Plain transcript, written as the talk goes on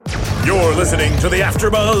You're listening to the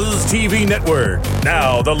AfterBuzz TV Network,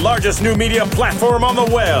 now the largest new media platform on the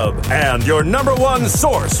web, and your number one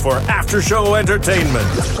source for after-show entertainment.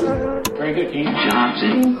 Very good, King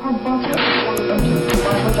Johnson.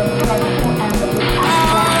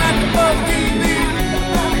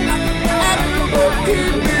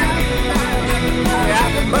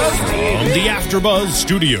 From the AfterBuzz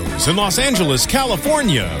Studios in Los Angeles,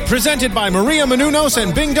 California, presented by Maria Menounos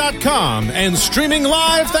and Bing.com, and streaming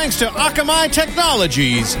live thanks to Akamai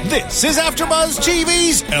Technologies, this is AfterBuzz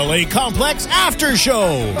TV's LA Complex After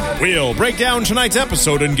Show. We'll break down tonight's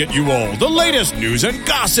episode and get you all the latest news and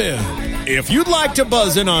gossip. If you'd like to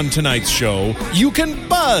buzz in on tonight's show, you can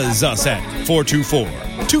buzz us at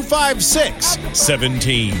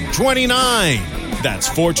 424-256-1729. That's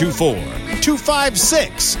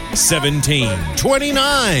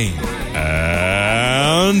 424-256-1729.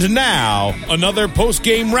 And now, another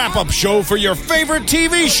post-game wrap-up show for your favorite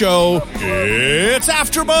TV show. It's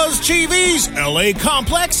AfterBuzz TV's LA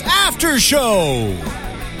Complex After Show.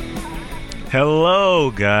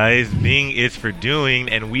 Hello, guys. Bing is for doing,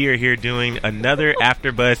 and we are here doing another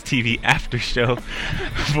AfterBuzz TV After Show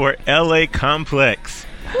for LA Complex.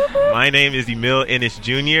 My name is Emil Ennis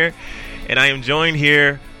Jr., and I am joined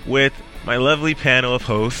here with my lovely panel of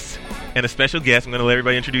hosts and a special guest. I'm going to let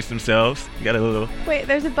everybody introduce themselves. You got a little... Wait,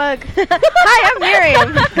 there's a bug. Hi, I'm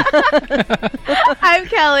Miriam. I'm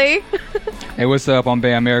Kelly. Hey, what's up? I'm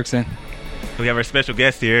Bam Erickson. We have our special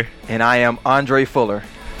guest here. And I am Andre Fuller.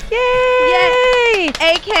 Yay!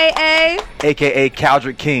 AKA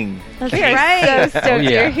Caldrick King. That's right. So stoked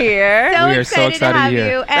you're here. We are so excited to have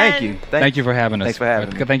here. you. Thank you. Thank you for having us. Thanks for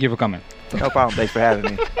having me. Thank you for coming. No problem. Thanks for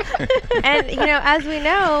having me. And, as we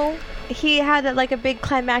know, he had a big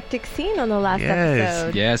climactic scene on the last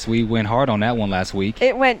episode. Yes, we went hard on that one last week.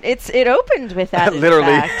 It opened with that.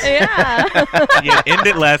 Literally. Yeah. Yeah,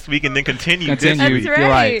 ended last week and then continued this week. That's right. You're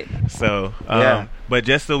right. So, Yeah. But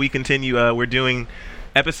just so we continue, we're doing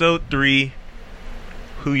episode 3,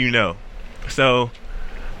 Who You Know. So,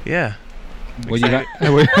 yeah. What did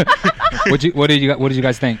you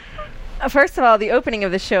guys think? First of all, the opening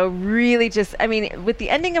of the show really with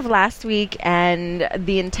the ending of last week and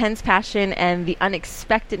the intense passion and the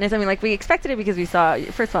unexpectedness. We expected it because we saw,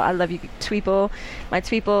 first of all, I love you, my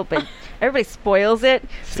Tweeple, but everybody spoils it.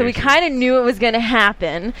 So we kind of knew it was going to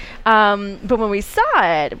happen. But when we saw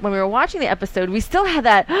it, when we were watching the episode, we still had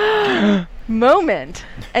that moment.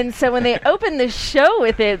 And so when they opened the show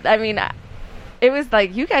with it, it was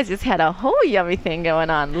like you guys just had a whole yummy thing going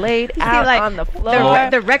on, laid out on the floor.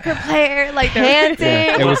 The record player,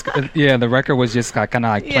 panting. It was, the record was just kind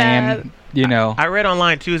of playing, I read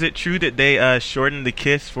online, too, is it true that they shortened the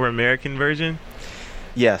kiss for American version?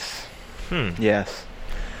 Yes. Yes.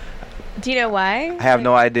 Do you know why? I have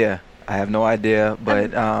no idea, but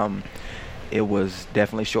it was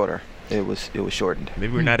definitely shorter. It was shortened.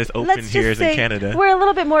 Maybe we're not as open here as in Canada. We're a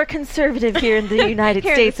little bit more conservative here in the United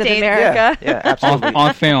States of America. Yeah, absolutely.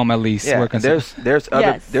 on film, at least. Yeah, we're there's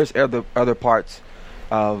other parts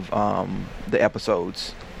of the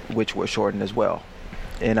episodes which were shortened as well,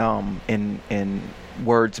 and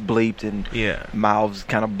words bleeped and mouths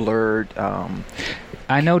kind of blurred.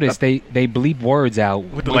 I noticed they bleep words out,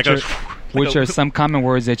 which are some common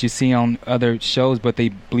words that you see on other shows, but they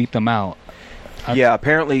bleep them out. Yeah,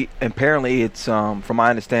 apparently it's from my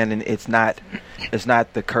understanding, it's not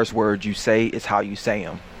the curse words you say, it's how you say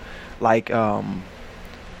them. Like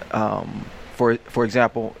for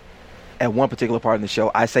example, at one particular part in the show,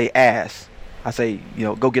 I say ass. I say,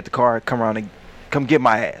 go get the car, come around and come get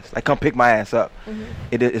my ass. Like, come pick my ass up. Mm-hmm.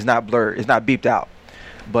 It's not blurred, it's not beeped out.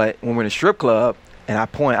 But when we're in a strip club and I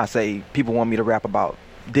point, I say, people want me to rap about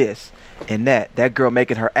this and that girl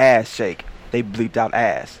making her ass shake, they bleeped out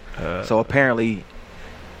ass. So apparently,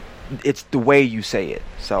 it's the way you say it.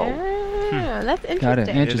 So that's interesting. Got it.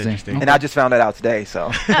 Interesting. And I just found that out today. So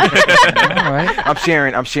all right. I'm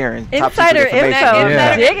sharing. Insider info.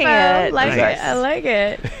 Yeah. Digging it. I like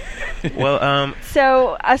it. Well,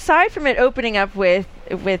 so aside from it opening up with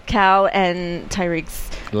Cal and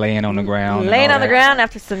Tyreek's laying on the ground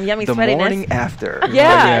after some yummy the sweatiness. Morning after.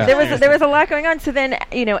 Yeah, there was a lot going on. So then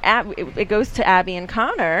it goes to Abby and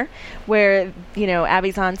Connor, where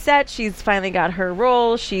Abby's on set. She's finally got her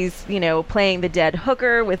role. She's playing the dead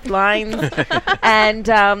hooker with lines, and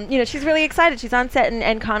she's really excited. She's on set,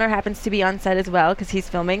 and Connor happens to be on set as well because he's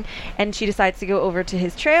filming. And she decides to go over to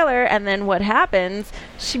his trailer, and then what happens?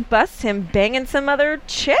 She busts him banging some other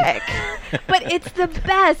chick. But it's the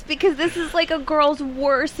best because this is like a girl's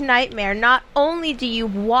worst nightmare. Not only do you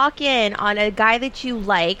walk in on a guy that you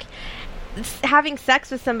like having sex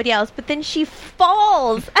with somebody else, but then she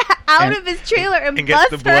falls out of his trailer and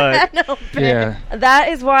busts her head open. Yeah. That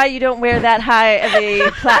is why you don't wear that high of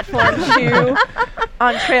a platform shoe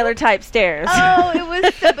on trailer type stairs. Oh, it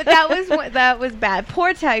was, but that was bad.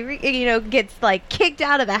 Poor Tyree, gets like kicked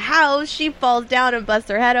out of the house. She falls down and busts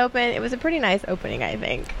her head open. It was a pretty nice opening, I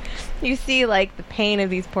think. You see, like, the pain of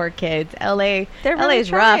these poor kids. LA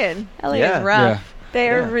is rough. LA is rough. Yeah.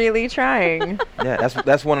 They're really trying. Yeah,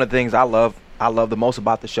 that's one of the things I love the most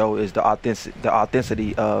about the show is the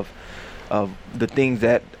authenticity of the things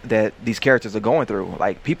that these characters are going through.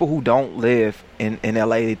 Like, people who don't live in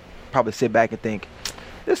LA, they probably sit back and think,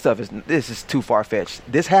 this is too far-fetched.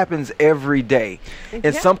 This happens every day.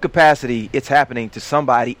 In some capacity, it's happening to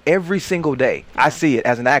somebody every single day. I see it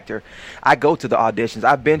as an actor. I go to the auditions.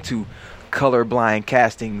 I've been to colorblind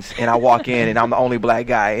castings, and I walk in and I'm the only black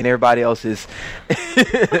guy and everybody else is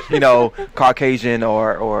Caucasian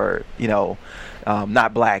or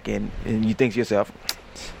not black, and you think to yourself,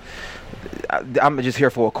 I'm just here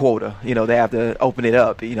for a quota. They have to open it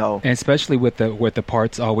up. And especially with the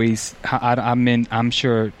parts always. I'm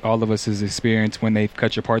sure all of us has experienced when they've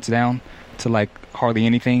cut your parts down to like hardly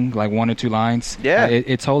anything, like 1 or 2 lines. Yeah,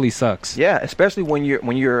 it totally sucks. Yeah, especially when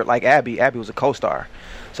you're like Abby. Abby was a co-star,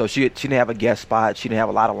 so she didn't have a guest spot. She didn't have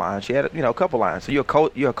a lot of lines. She had a couple lines. So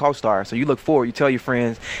you're a co-star. So you look forward. You tell your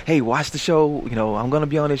friends, hey, watch the show. I'm gonna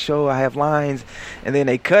be on this show. I have lines, and then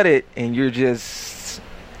they cut it, and you're just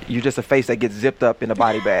a face that gets zipped up in a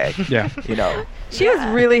body bag. Yeah. She was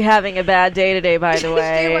really having a bad day today, by the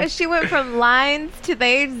way. She went from lines to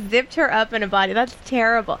they zipped her up in a body. That's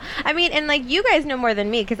terrible. I mean, and like you guys know more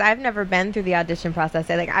than me because I've never been through the audition process.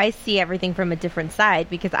 I see everything from a different side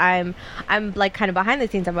because I'm like kind of behind the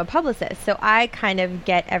scenes. I'm a publicist, so I kind of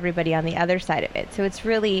get everybody on the other side of it. So it's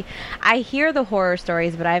really, I hear the horror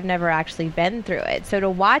stories, but I've never actually been through it. So to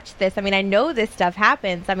watch this, I mean, I know this stuff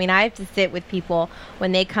happens. I mean, I have to sit with people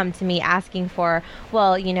when they come to me asking for,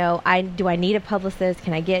 well, do I need a publicist?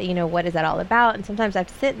 Can I get, what is that all about? And sometimes I have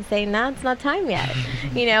to sit and say, nah, it's not time yet.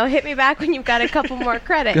 Hit me back when you've got a couple more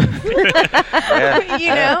credits. And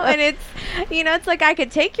it's like I could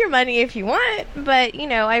take your money if you want, but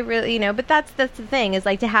I really, but that's the thing is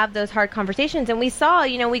like to have those hard conversations. And we saw,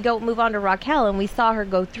 we move on to Raquel, and we saw her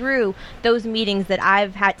go through those meetings that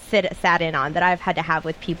I've sat in on, that I've had to have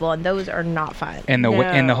with people, and those are not fun. And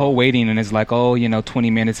the whole waiting, and it's like, 20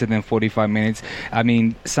 minutes and then 45 minutes. I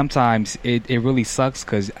mean, sometimes it really sucks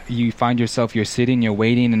because you find yourself, you're sitting, you're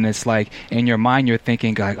waiting, and it's like in your mind you're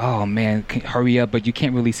thinking like, oh man, hurry up, but you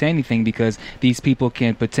can't really say anything because these people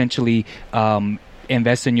can potentially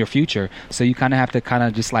invest in your future. So you kind of have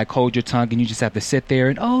to just like hold your tongue, and you just have to sit there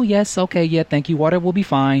and, oh yes, okay, yeah, thank you, water will be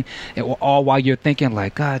fine, all while you're thinking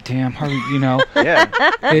like, god damn, hurry, Yeah.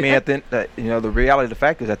 I mean, at the reality of the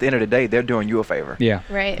fact is, at the end of the day, they're doing you a favor. Yeah.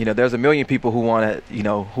 Right. There's a million people who want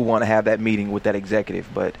to have that meeting with that executive,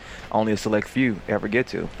 but only a select few ever get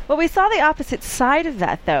to. Well, we saw the opposite side of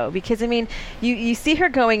that, though, because, I mean, you see her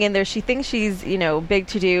going in there. She thinks she's, big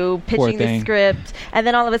to do, pitching the script, and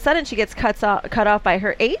then all of a sudden she gets cut off by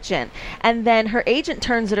her agent, and then her agent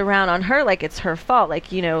turns it around on her like it's her fault,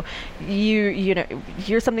 like, you're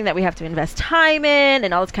something that we have to invest time in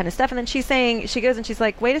and all this kind of stuff. And then she goes and she's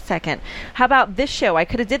like, wait a second, how about this show? I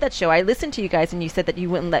could have did that show. I listened to you guys and you said that you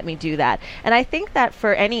wouldn't let me do that. And I think that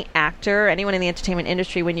for any actor, anyone in the entertainment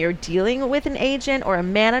industry, when you're dealing with an agent or a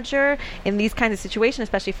manager in these kinds of situations,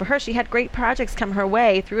 especially for her, she had great projects come her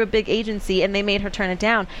way through a big agency and they made her turn it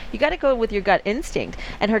down. You got to go with your gut instinct,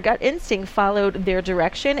 and her gut instinct followed their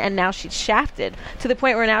direction, and now she's shafted to the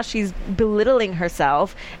point where now she's belittling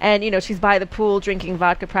herself, and she's by the pool drinking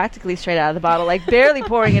vodka practically straight out of the bottle, like barely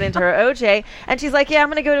pouring it into her OJ, and she's like, yeah, I'm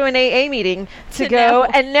gonna go to an AA meeting to go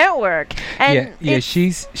and network. And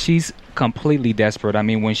she's completely desperate. I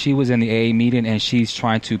mean, when she was in the AA meeting and she's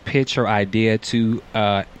trying to pitch her idea to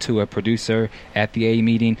a producer at the AA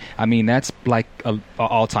meeting, I mean, that's like a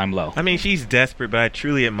all-time low. I mean, she's desperate, but I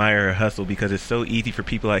truly admire her hustle because it's so easy for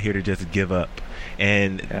people out here to just give up.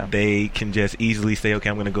 And they can just easily say, okay,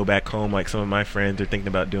 I'm going to go back home, like some of my friends are thinking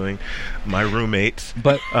about doing, my roommates.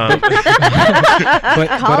 But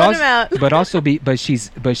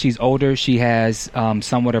she's older. She has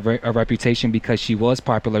somewhat of a reputation because she was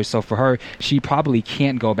popular. So for her, she probably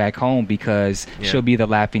can't go back home because she'll be the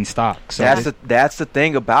laughing stock. So that's the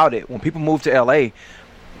thing about it. When people move to LA,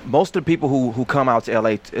 most of the people who come out to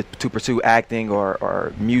LA to pursue acting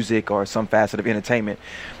or music or some facet of entertainment,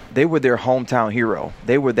 they were their hometown hero.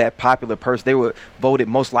 They were that popular person. They were voted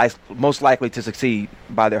most likely to succeed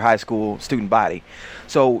by their high school student body.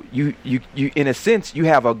 So you in a sense, you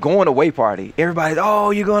have a going away party. Everybody's,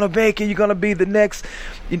 oh, you're gonna make it. You're gonna be the next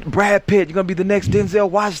Brad Pitt. You're gonna be the next Denzel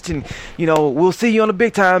Washington. We'll see you on the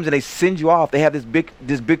big times. And they send you off. They have this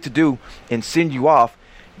big to do and send you off.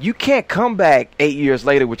 You can't come back 8 years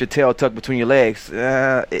later with your tail tucked between your legs,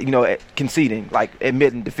 conceding, like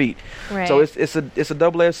admitting defeat. Right. So it's a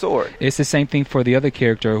double-edged sword. It's the same thing for the other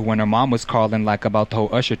character when her mom was calling like about the whole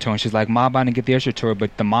Usher tour, and she's like, "Mom, I didn't get the Usher tour,"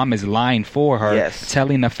 but the mom is lying for her, Yes.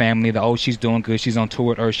 telling the family that she's doing good, she's on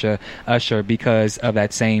tour with Usher because of the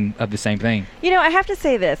same thing. I have to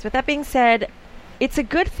say this. With that being said, it's a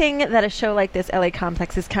good thing that a show like this, LA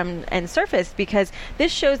Complex, has come and surfaced, because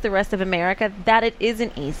this shows the rest of America that it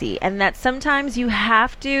isn't easy, and that sometimes you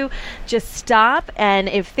have to just stop, and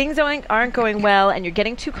if things aren't going well and you're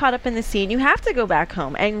getting too caught up in the scene, you have to go back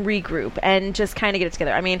home and regroup and just kind of get it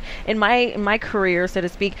together. I mean, in my career, so to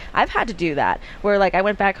speak, I've had to do that, where like I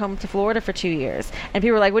went back home to Florida for 2 years, and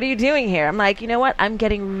people were like, "What are you doing here?" I'm like, you know what? I'm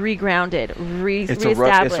getting regrounded, reestablished.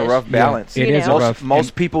 It's a rough balance. It is rough.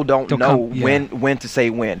 Most people don't know when to say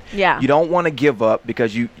when. Yeah. You don't want to give up,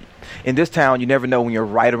 because in this town, you never know when you're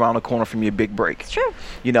right around the corner from your big break. It's true.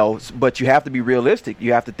 But you have to be realistic.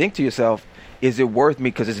 You have to think to yourself, is it worth me?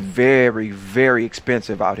 Because it's very, very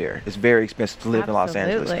expensive out here. It's very expensive to live in Los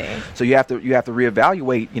Angeles. So you have to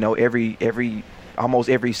reevaluate, almost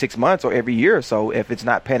every 6 months or every year or so. If it's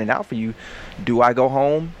not panning out for you, do I go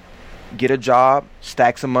home, get a job,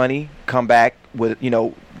 stack some money, come back with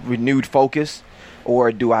renewed focus,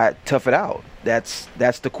 or do I tough it out? That's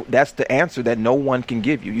the answer that no one can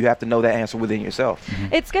give you. You have to know that answer within yourself.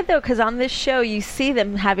 Mm-hmm. It's good, though, because on this show, you see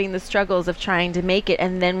them having the struggles of trying to make it.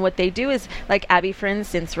 And then what they do is, like Abby, for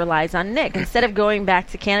instance, relies on Nick. Instead of going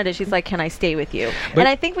back to Canada, she's like, "Can I stay with you?" And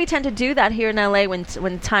I think we tend to do that here in LA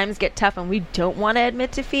when times get tough and we don't want to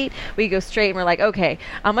admit defeat. We go straight and we're like, "Okay,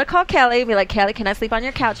 I'm going to call Kelly and be like, Kelly, can I sleep on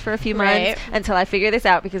your couch for a few months until I figure this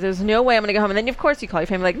out? Because there's no way I'm going to go home." And then, of course, you call your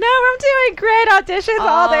family like, "No, I'm doing great auditions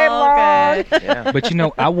all day long." Yeah. But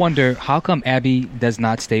I wonder, how come Abby does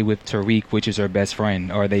not stay with Tariq, which is her best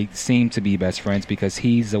friend, or they seem to be best friends, because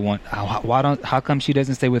he's the one. How come she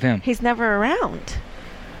doesn't stay with him? He's never around.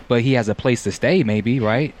 But he has a place to stay, maybe,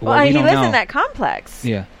 right? Well, he lives in that complex.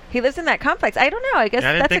 Yeah. He lives in that complex. I don't know. I guess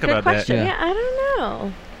that's a good question. Yeah. Yeah, I don't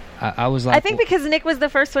know. I was like, I think because Nick was the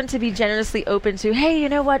first one to be generously open to, hey, you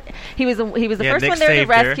know what? He was the first Nick one there to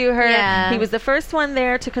rescue her. Yeah. He was the first one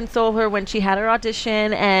there to console her when she had her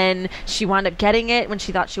audition, and she wound up getting it when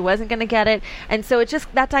she thought she wasn't going to get it. And so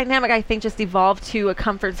that dynamic, I think, just evolved to a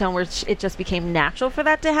comfort zone where it just became natural for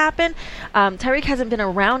that to happen. Tariq hasn't been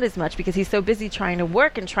around as much because he's so busy trying to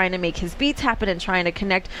work and trying to make his beats happen and trying to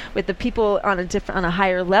connect with the people on a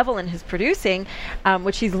higher level in his producing,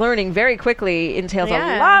 which he's learning very quickly entails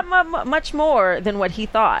a lot much more than what he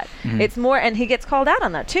thought. Mm-hmm. It's more, and he gets called out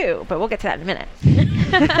on that too, but we'll get to that in a minute.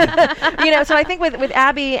 So I think with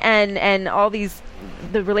Abby and all these,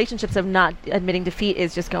 the relationships of not admitting defeat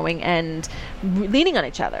is just going and leaning on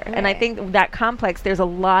each other. Right. And I think that complex, there's a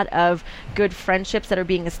lot of good friendships that are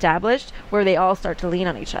being established where they all start to lean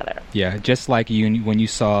on each other. Yeah, just like when you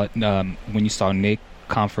saw Nick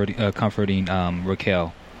comforting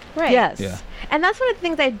Raquel. Right. Yes. Yeah. And that's one of the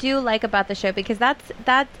things I do like about the show, because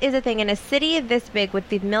that is a thing. In a city this big with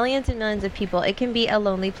the millions and millions of people, it can be a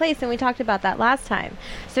lonely place, and we talked about that last time.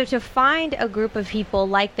 So to find a group of people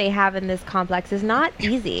like they have in this complex is not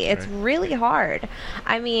easy. It's really hard.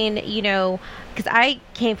 I mean, because I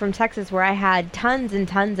came from Texas where I had tons and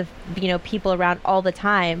tons of people around all the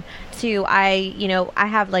time, to I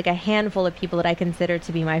have like a handful of people that I consider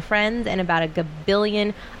to be my friends and about a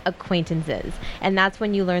billion acquaintances, and that's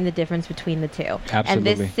when you learn the difference between the two. Absolutely. And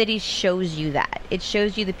this city shows you that. It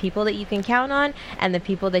shows you the people that you can count on, and the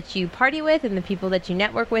people that you party with, and the people that you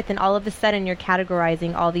network with, and all of a sudden you're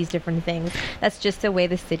categorizing all these different things. That's just the way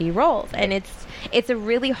the city rolls, and it's a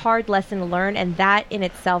really hard lesson to learn, and that in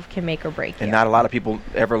itself can make or break you. And not a lot of people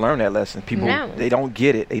ever learn that lesson. People, they don't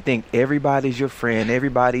get it. They think everybody's your friend,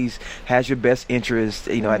 everybody's has your best interest,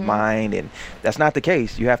 at mind, and that's not the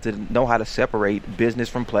case. You have to know how to separate business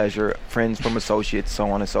from pleasure, friends from associates, so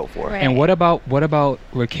on and so forth. Right. And what about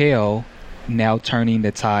Raquel now turning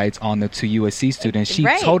the tides on the two USC students? She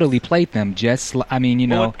totally played them shows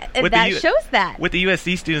that. With the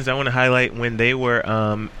USC students, I want to highlight when they were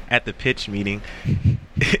at the pitch meeting.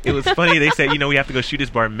 It was funny. They said, we have to go shoot his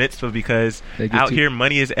bar mitzvah because out here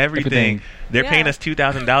money is everything. They're paying us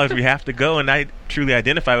 $2,000. We have to go, and I truly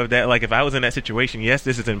identify with that. Like, if I was in that situation, yes,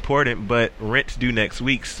 this is important, but rent's due next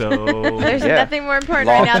week, so there's nothing more important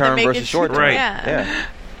long right now than term making versus short term. Right. Yeah.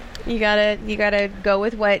 You gotta go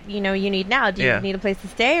with what you need now. Do you need a place to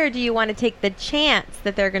stay, or do you want to take the chance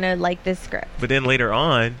that they're gonna like this script? But then later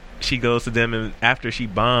on, she goes to them, and after she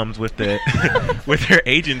bombs with the with her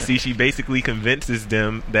agency, she basically convinces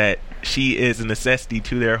them that she is a necessity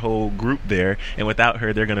to their whole group there, and without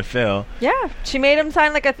her, they're gonna fail. Yeah, she made him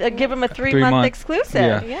sign give him a 3-month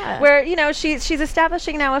exclusive. Yeah. Where she's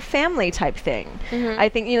establishing now a family type thing. Mm-hmm. I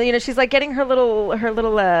think she's like getting her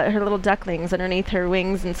little ducklings underneath her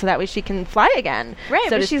wings, and so that way she can fly again. Right,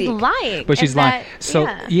 so but to she's speak. lying. But she's lying. So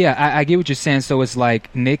I get what you're saying. So it's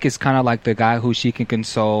like Nick is kind of like the guy who she can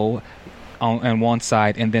console on one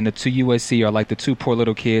side, and then the two USC are like the two poor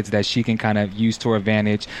little kids that she can kind of use to her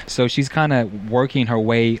advantage. So she's kind of working her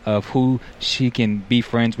way of who she can be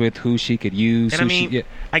friends with, who she could use. And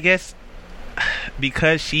I guess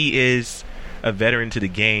because she is a veteran to the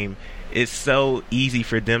game, it's so easy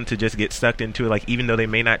for them to just get sucked into it. Like, even though they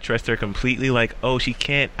may not trust her completely, like, oh, she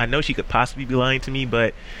can't, I know she could possibly be lying to me,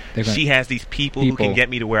 but she has these people who can get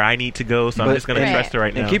me to where I need to go, so I'm just going to trust her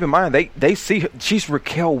right now. And keep in mind, they see her, she's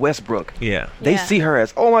Raquel Westbrook. Yeah. They see her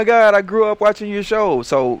as, oh my God, I grew up watching your show.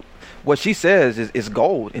 So what she says is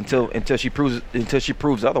gold until she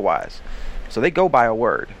proves otherwise. So they go by her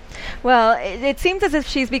word. Well, it seems as if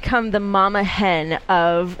she's become the mama hen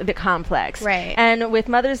of the complex. Right. And with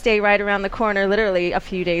Mother's Day right around the corner, literally a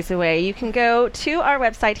few days away, you can go to our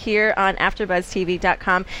website here on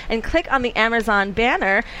AfterBuzzTV.com and click on the Amazon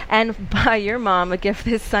banner and buy your mom a gift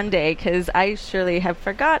this Sunday, because I surely have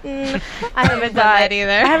forgotten. I haven't done that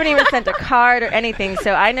either. I haven't even sent a card or anything,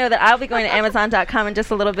 so I know that I'll be going to Amazon.com in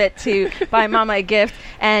just a little bit to buy Mama a gift,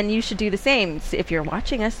 and you should do the same. So if you're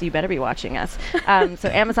watching us, you better be watching us. So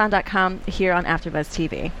Amazon.com here on AfterBuzz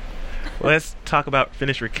TV. Well, let's talk about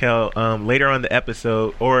Finish Raquel. Later on in the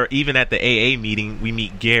episode, or even at the AA meeting, we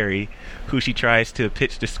meet Gary, who she tries to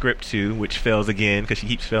pitch the script to, which fails again because she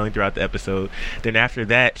keeps failing throughout the episode. Then after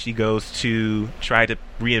that, she goes to try to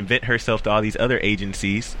reinvent herself to all these other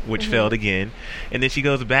agencies, which failed again. And then she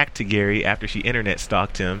goes back to Gary after she internet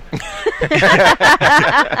stalked him.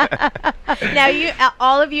 Now,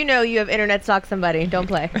 all of you know you have internet stalked somebody. Don't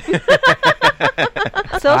play.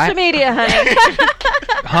 Social media, honey.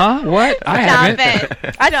 Huh? What? I haven't.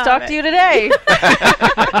 It. I stalked you today.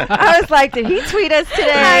 I was like, did he tweet us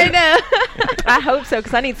today? I know. I hope so,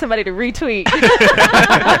 because I need somebody to retweet.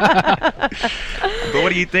 But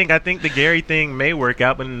what do you think? I think the Gary thing may work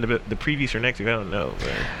out, but in the previews for next week, I don't know.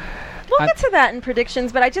 But We'll get to that in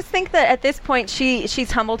predictions, but I just think that at this point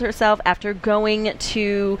she's humbled herself after going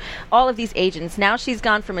to all of these agents. Now she's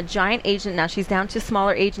gone from a giant agent, now she's down to a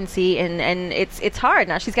smaller agency, and it's hard.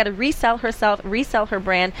 Now she's got to resell herself, resell her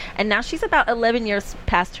brand, and now she's about 11 years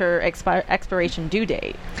past her expiration due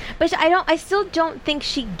date. But I still don't think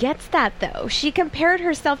she gets that, though. She compared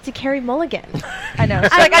herself to Carrie Mulligan. I know.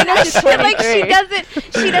 I know she's 23. Like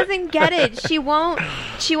she doesn't get it. She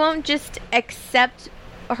won't just accept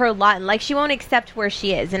her lot. Like, she won't accept where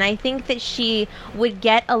she is, and I think that she would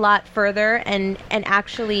get a lot further and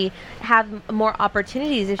actually have more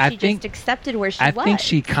opportunities if she just accepted where she was. I think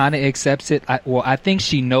she kind of accepts it. I think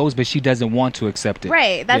she knows, but she doesn't want to accept it.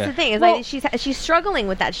 Right, that's the thing. It's like she's struggling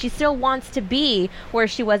with that. She still wants to be where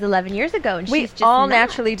she was 11 years ago, and we she's just all not.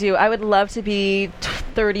 naturally do. I would love to be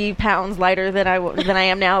 30 pounds lighter than I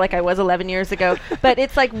am now, like I was 11 years ago. But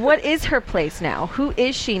it's like, what is her place now? Who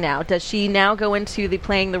is she now? Does she now go into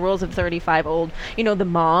playing the roles of 35 old, the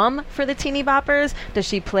mom for the teeny boppers? Does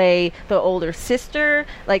she play the older sister?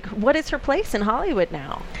 Like, what is her place in Hollywood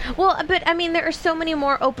now? Well, but I mean, there are so many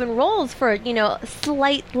more open roles for,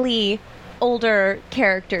 slightly older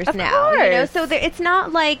characters of now. Course. So it's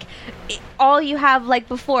not like all you have, like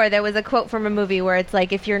before there was a quote from a movie where it's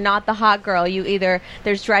like, if you're not the hot girl,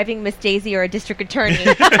 there's Driving Miss Daisy or a district attorney.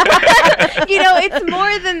 It's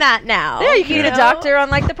more than that now. Yeah, you can be a doctor on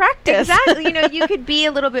like The Practice. Exactly. You could be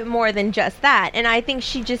a little bit more than just that. And I think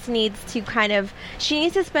she just needs to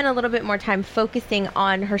spend a little bit more time focusing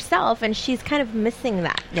on herself, and she's kind of missing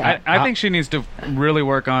that. Yeah. I think she needs to really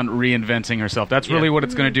work on reinventing herself. That's really what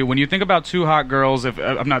it's going to do. When you think about Two Hot Girls,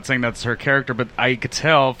 I'm not saying that's her character, but I could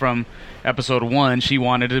tell from episode 1 she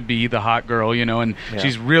wanted to be the hot girl, and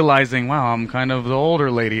she's realizing, wow, I'm kind of the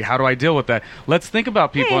older lady. How do I deal with that? Let's think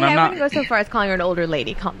about people. I not wouldn't go so far as calling her an older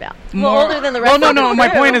lady. Calm down. Older than the rest of them. No. My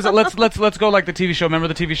point is that let's go like the TV show. Remember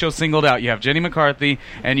the TV show Singled Out? You have Jenny McCarthy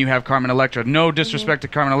and you have Carmen Electra. No disrespect to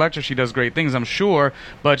Carmen Electra, she does great things, I'm sure,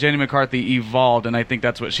 but Jenny McCarthy evolved, and I think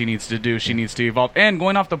that's what she needs to do. She needs to evolve. And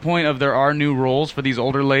going off the point of there are new roles for these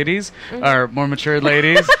older ladies, or more mature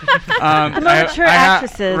ladies. Mature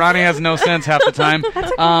actresses. Ronnie has no sense half the time.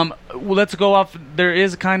 Let's go off. There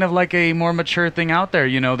is kind of like a more mature thing out there.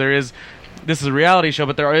 There is this is a reality show,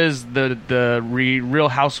 but there is the Real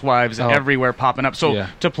Housewives everywhere popping up. So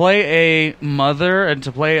to play a mother and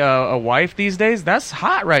to play a wife these days, that's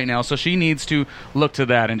hot right now. So she needs to look to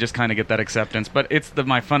that and just kind of get that acceptance. But it's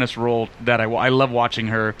my funnest role that I love watching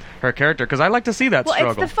her character because I like to see that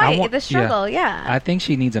struggle. It's the fight, the struggle. I think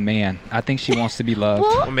she needs a man. I think she wants to be loved.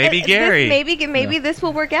 Well, maybe Gary. Maybe this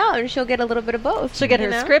will work out and she'll get a little bit of both. She'll get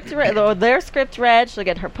her script read, or their script read. She'll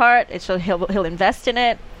get her part. He'll invest in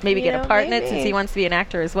it. Maybe get a part in it since he wants to be an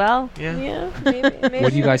actor as well. Maybe.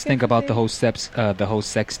 What do you guys think about the whole sex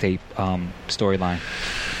tape storyline?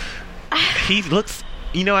 He looks.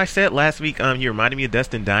 I said last week he reminded me of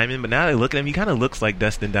Dustin Diamond, but now I look at him, he kind of looks like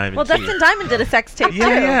Dustin Diamond. Well, Dustin Diamond did a sex tape too.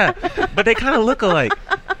 Yeah, but they kind of look alike.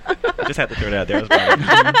 Just had to throw that out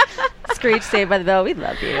there. Screech, Saved by the Bell, we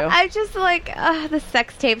love you. I just like the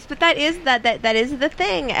sex tapes, but that is the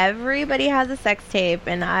thing. Everybody has a sex tape,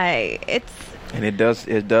 and it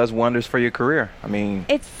does wonders for your career. I mean,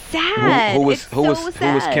 it's sad. Who was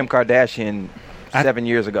Kim Kardashian 7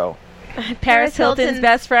 years ago? Paris Hilton's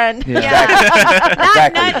best friend. Yeah.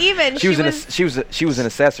 Exactly. Not even. She was an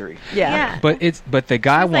accessory. Yeah. But the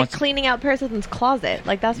guy wants like cleaning out Paris Hilton's closet.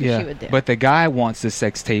 Like that's what she would do. But the guy wants the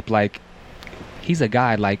sex tape. Like he's a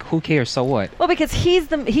guy. Like who cares? So what? Well, because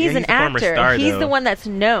he's an actor. Star, he's the one that's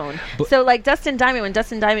known. So like Dustin Diamond, when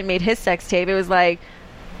Dustin Diamond made his sex tape, it was like.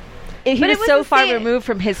 He was so far removed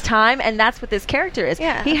from his time, and that's what this character is.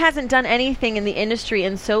 Yeah. He hasn't done anything in the industry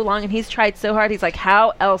in so long, and he's tried so hard. He's like,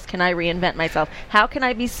 how else can I reinvent myself? How can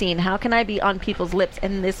I be seen? How can I be on people's lips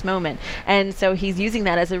in this moment? And so he's using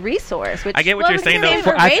that as a resource. Which, I get what you're saying,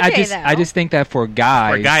 though. I just think that for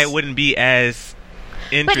guys... For a guy, it wouldn't be as...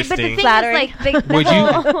 interesting. But the thing is, like,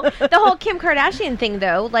 the whole Kim Kardashian thing,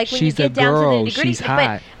 though, like when she's you get down to the nitty-gritty, she's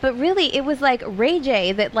hot. But really, it was like Ray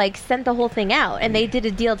J that like sent the whole thing out, and they did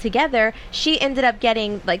a deal together. She ended up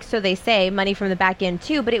getting, like, so they say, money from the back end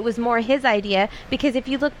too, but it was more his idea because if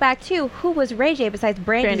you look back too, who was Ray J besides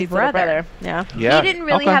Brandy's brother? Yeah, he didn't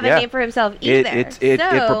really have a name for himself either. It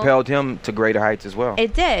propelled him to greater heights as well.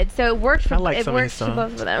 It did. So it worked for for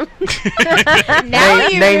both of them.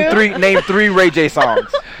 Name three Ray J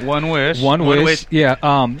songs. One Wish. One Wish. Yeah.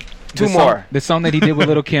 Two more. The song that he did with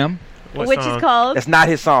Little Kim. Which is called? That's not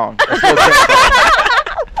his song.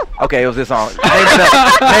 Okay, it was this song. Name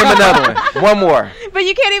another one. One more. But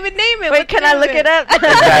you can't even name it. Wait, can I look it up?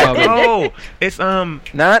 Exactly. Oh, it's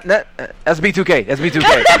Not that's B2K. That's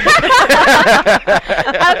B2K.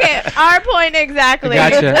 Okay, our point exactly.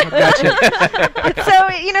 Gotcha. So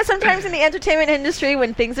sometimes in the entertainment industry,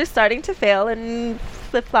 when things are starting to fail and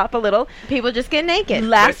flip-flop a little, people just get naked.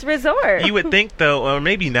 Last resort. You would think, though, or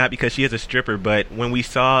maybe not because she is a stripper, but when we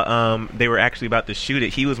saw they were actually about to shoot it,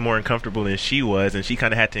 he was more uncomfortable than she was, and she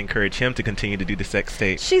kind of had to encourage him to continue to do the sex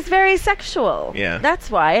tape. She's very sexual. Yeah.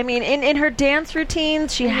 That's why. I mean, in her dance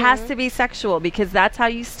routines, she has to be sexual because that's how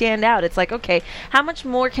you stand out. It's like, okay, how much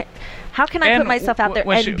more how can I put myself out there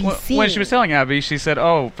and be seen? When she was telling Abby, she said,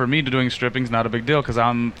 "Oh, for me, doing stripping's not a big deal because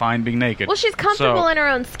I'm fine being naked." Well, she's comfortable in her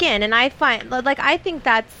own skin, and I think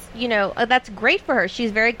that's that's great for her.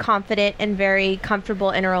 She's very confident and very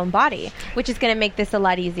comfortable in her own body, which is going to make this a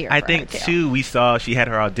lot easier. I think too. We saw she had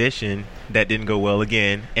her audition that didn't go well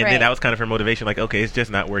again, and then that was kind of her motivation. Like, okay, it's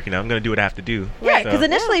just not working out. I'm going to do what I have to do. Right, because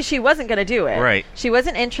initially she wasn't going to do it. Right. She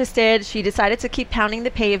wasn't interested. She decided to keep pounding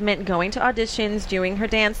the pavement, going to auditions, doing her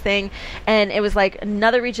dance thing, and it was like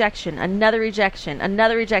another rejection, another rejection,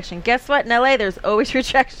 another rejection. Guess what? In LA, there's always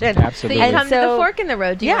rejection. Absolutely. So you come to the fork in the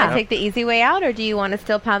road. Do you want to take the easy way out, or do you want to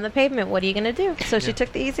still pound the pavement? What are you going to do? So she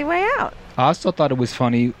took the easy way out. I also thought it was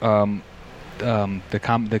funny.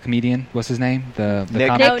 The comedian, what's his name?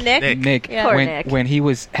 Nick. Yeah. When he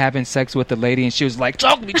was having sex with the lady and she was like,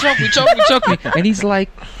 choke me, and he's like,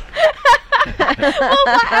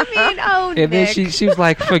 and Nick. Then she was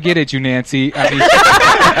like, forget it, you Nancy. I mean,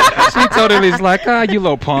 she totally was like, you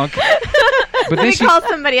little punk. But then she called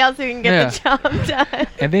somebody else who can get the job done.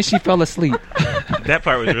 And then she fell asleep. That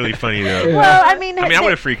part was really funny, though. Yeah. Well, I mean, I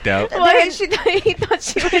would have freaked out. Well, he thought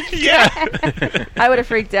she was dead. I would have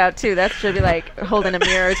freaked out too. That should be like holding a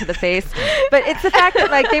mirror to the face. But it's the fact that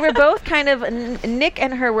like they were both kind of Nick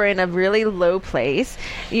and her were in a really low place.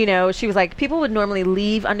 She was like, people would normally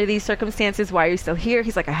leave under these circumstances. Why are you still here?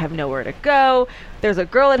 He's like, I have nowhere to go. There's a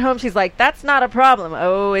girl at home. She's like, that's not a problem.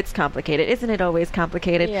 Oh, it's complicated. Isn't it always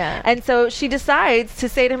complicated? Yeah. And so she decides to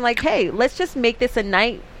say to him like, hey, let's just make this a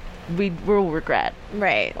night we will regret,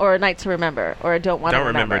 Right. or a night to remember, or a don't want to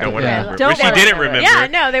remember. Don't want to Yeah. remember. Don't But she wanna didn't remember.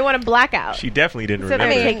 remember. Yeah, no, they want to black out. She definitely didn't So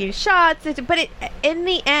remember. they're taking shots. But in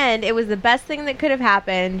the end, it was the best thing that could have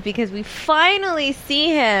happened because we finally see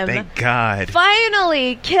him Thank God.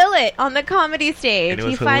 finally kill it on the comedy stage. And it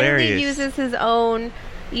was He finally hilarious. uses his own,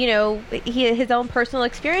 his own personal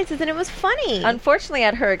experiences, and it was funny. Unfortunately,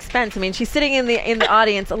 at her expense. I mean, she's sitting in the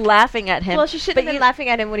audience laughing at him. Well, she shouldn't but have been laughing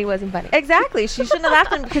at him when he wasn't funny. Exactly. She shouldn't have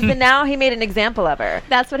laughed at him because then now he made an example of her.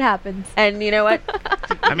 That's what happens. And you know what?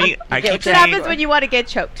 I mean, I get keep what That's what saying. happens when you want to get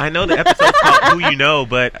choked. I know the episode's called Who You Know,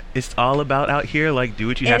 but it's all about out here, like, do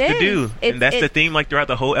what you It have to is. do. It's- And that's the it- theme, like, throughout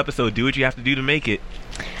the whole episode. Do what you have to do to make it.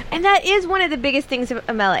 And that is one of the biggest things of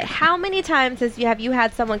LA. How many times have you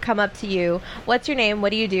had someone come up to you, what's your name,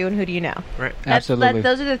 what do you do, and who do you know? Right. Absolutely.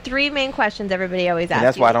 Those are the three main questions everybody always asks. And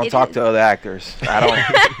that's why I don't It talk is- to other actors. I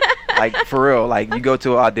don't like, for real. Like, you go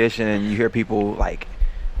to an audition and you hear people like,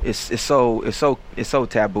 it's so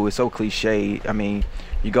taboo. It's so cliche. I mean,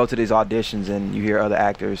 you go to these auditions and you hear other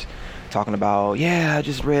actors talking about, yeah, I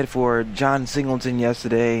just read for John Singleton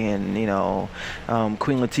yesterday, and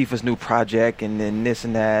Queen Latifah's new project, and then this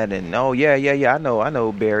and that, and oh yeah, I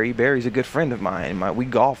know Barry. Barry's a good friend of mine. We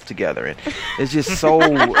golf together, and it's just so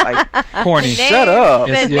like Corny. Shut up.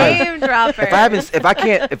 The Yeah. name dropper.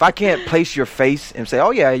 if I can't place your face and say,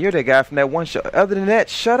 oh yeah, you're the guy from that one show. Other than that,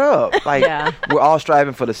 shut up. Like, Yeah. we're all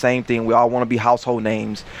striving for the same thing. We all want to be household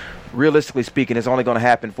names. Realistically speaking, it's only going to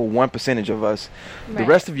happen for 1% of us. The Right.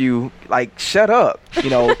 rest of you, like, shut up.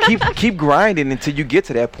 Keep grinding until you get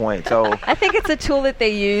to that point. So I think it's a tool that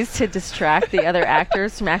they use to distract the other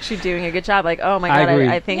actors from actually doing a good job. Like, oh my I God, agree.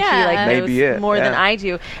 I think Yeah. he Maybe knows it, more than yeah. I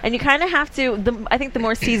do. And you kind of have to. I think the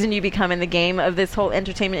more seasoned you become in the game of this whole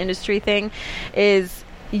entertainment industry thing, is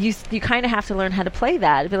you kind of have to learn how to play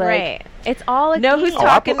that. Be like, Right. It's all a Know who's game.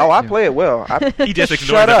 talking. I play it well. He just ignores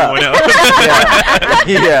Shut up. everyone else.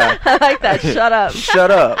 yeah. I like that. Shut up. Shut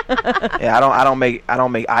up. Yeah, I don't make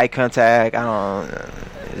eye contact. I don't.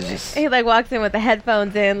 It's just. He like walks in with the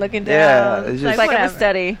headphones in, looking Yeah, down. it's It's just- like I'm a whatever.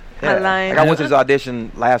 study. Yeah. My line. Like, I went to this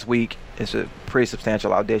audition last week. It's a pretty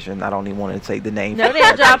substantial audition. I don't even want to say the name. No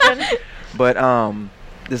name dropping. But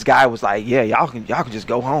this guy was like, "Yeah, y'all can just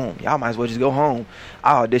go home. Y'all might as well just go home.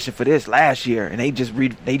 I auditioned for this last year, and they just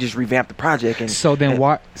revamped the project." And So then and-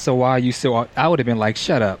 why? So why are you still? I would have been like,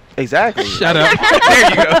 shut up, Exactly. shut up. There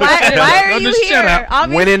you go. Why are you Just here? shut up.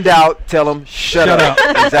 Obviously- When in doubt, tell them shut up.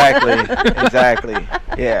 Exactly.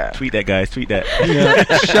 Yeah. Tweet that, guys. Tweet that. Yeah.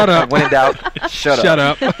 Shut up. When in doubt, shut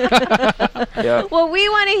up. Shut up. Yeah. Well, we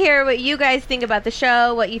want to hear what you guys think about the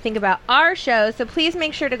show, what you think about our show. So please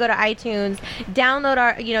make sure to go to iTunes, download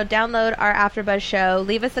our AfterBuzz show,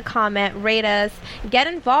 leave us a comment, rate us, get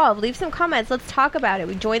involved, leave some comments. Let's talk about it.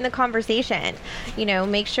 We join the conversation.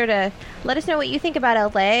 Make sure to let us know what you think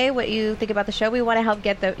about LA, what you think about the show. We want to help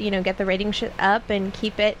get the rating up and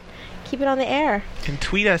keep it on the air. And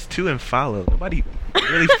tweet us too and follow. Nobody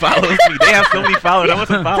really follows me. They have so many followers. I want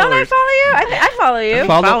some Don't I followers. follow you? I follow you.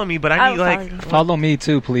 Follow me, but I need I'll like. follow you. Follow me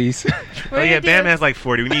too, please. Oh yeah, Bam has like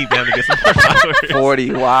 40. We need Bam to get some more followers.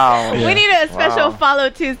 40. Wow. We need a special Wow. Follow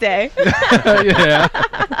Tuesday. Yeah.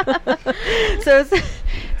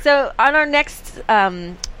 So on our next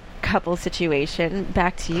couple situation,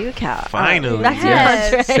 back to you, Cal. Finally. Back to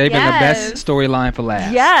Yes. you, Andre. Saving Yes. the best storyline for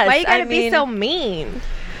last. Yes. Why you gotta I be mean, so mean?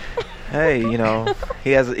 Hey,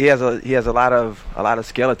 he has a lot of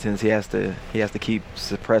skeletons he has to keep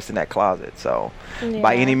suppressed in that closet. So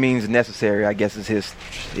by Yeah. any means necessary, I guess is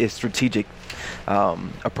his strategic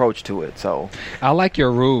approach to it. So I like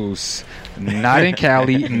your rules. Not in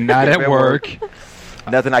Cali, not at work.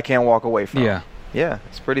 nothing I can't walk away from. Yeah. Yeah,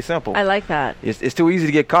 it's pretty simple. I like that. It's too easy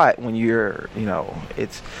to get caught when you're,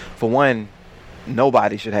 it's, for one,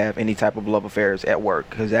 nobody should have any type of love affairs at work,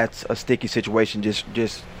 because that's a sticky situation just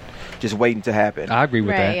waiting to happen. I agree with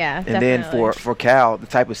Right, that. yeah. And definitely. then for Cal, the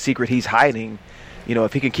type of secret he's hiding,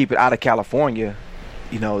 if he can keep it out of California,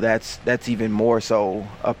 that's even more so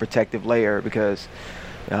a protective layer, because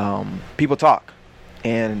people talk,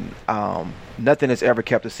 and nothing is ever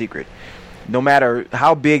kept a secret. No matter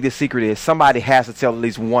how big the secret is, somebody has to tell at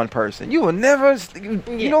least one person. You will never,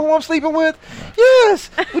 you know who I'm sleeping with? Yes.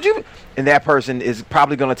 Would you? And that person is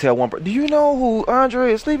probably going to tell one person, do you know who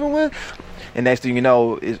Andre is sleeping with? And next thing you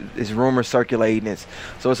know, is rumors circulating.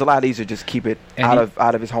 So it's a lot easier just keep it And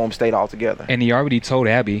out of his home state altogether. And he already told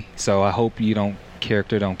Abby, so I hope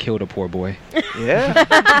character don't kill the poor boy. Yeah.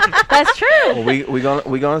 That's true. Well,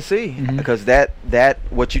 we gonna see, Mhm. because that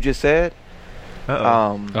what you just said,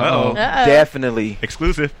 Uh-oh. definitely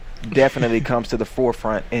Exclusive. comes to the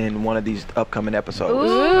forefront in one of these upcoming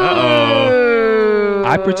episodes. Ooh. Uh-oh.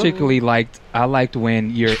 I particularly liked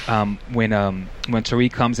when you're when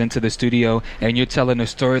Tariq comes into the studio and you're telling a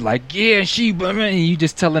story like, yeah, and you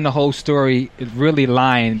just telling the whole story, really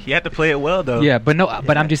lying. You have to play it well, though. Yeah,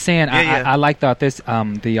 but I'm just saying, I like the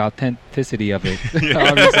authenticity of it.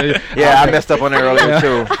 I messed up on that earlier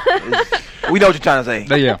too. We know what you're trying to say.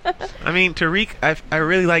 But yeah, I mean, Tariq, I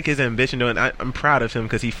really like his ambition, though, and I'm proud of him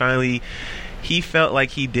because he felt like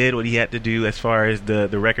he did what he had to do as far as the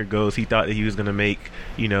record goes. He thought that he was going to make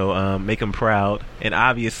him proud, and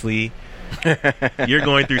obviously you're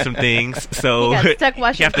going through some things, so he got stuck you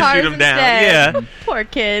washing have to cars shoot him down. instead. Yeah, Poor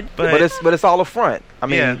kid. But it's all a front. I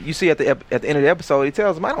mean, Yeah. you see at the end of the episode, he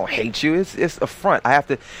tells him, "I don't hate you. It's a front. I have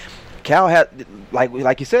to." Cal had,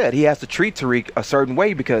 like you said, he has to treat Tariq a certain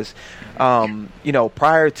way because,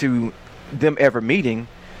 prior to them ever meeting,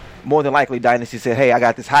 more than likely Dynasty said, "Hey, I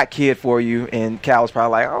got this hot kid for you," and Cal was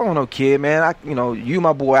probably like, "I don't know, kid, man. You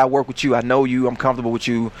my boy. I work with you. I know you. I'm comfortable with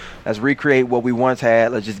you. Let's recreate what we once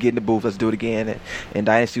had. Let's just get in the booth. Let's do it again." And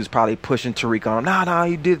Dynasty was probably pushing Tariq on him. Nah,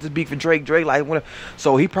 you did this beat for Drake. Like, whatever.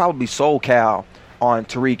 So he probably sold Cal on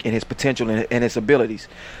Tariq and his potential and his abilities.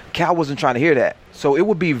 Cal wasn't trying to hear that. So it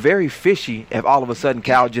would be very fishy if all of a sudden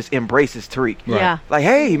Cal just embraces Tariq. Right. Yeah. Like,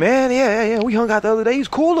 hey, man, yeah, we hung out the other day. He's a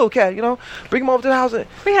cool little cat, Bring him over to the house.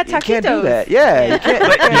 We had You can't do taquitos. that. Yeah, you can't.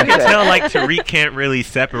 but you do can that. tell like Tariq can't really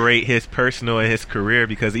separate his personal and his career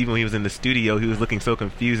because even when he was in the studio, he was looking so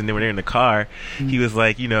confused, and then when they're in the car, he was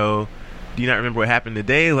like, do you not remember what happened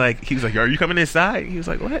today? Like, he was like, are you coming inside? He was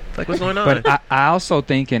like, what? Like, what's going on? but I also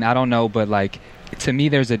think, and I don't know, but like to me,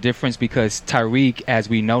 there's a difference because Tariq, as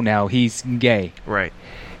we know now, he's gay. Right.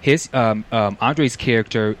 His Andre's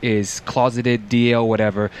character is closeted, DL,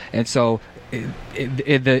 whatever, and so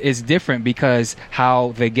it's different because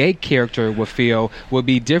how the gay character would feel would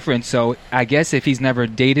be different. So I guess if he's never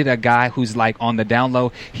dated a guy who's like on the down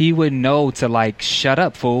low, he would know to like shut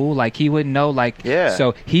up, fool. Like he would know, like, Yeah.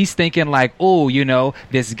 So he's thinking like, oh,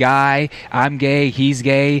 this guy, I'm gay, he's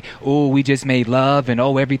gay. Oh, we just made love, and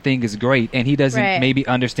everything is great, and he doesn't Right. maybe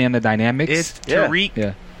understand the dynamics. Is Yeah. Tariq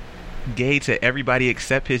Yeah. gay to everybody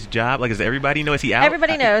except his job? Like, does everybody know? Is he out?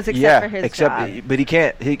 Everybody knows except for his job. But he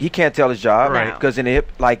can't tell his job, Right. Because in the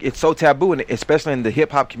it's so taboo, and especially in the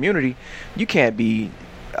hip hop community, you can't be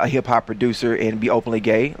a hip hop producer and be openly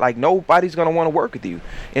gay. Like, nobody's gonna want to work with you,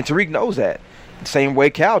 and Tariq knows that. The same way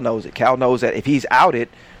Cal knows it. Cal knows that if he's outed,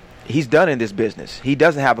 he's done in this business. He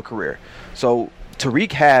doesn't have a career. So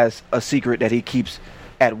Tariq has a secret that he keeps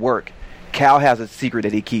at work. Cal has a secret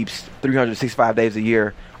that he keeps 365 days a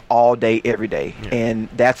year, all day, every day. Yeah. And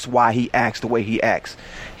that's why he acts the way he acts.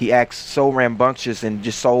 He acts so rambunctious and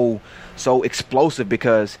just so explosive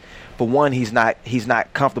because, for one, he's not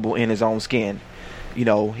comfortable in his own skin.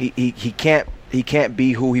 He can't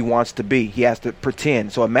be who he wants to be. He has to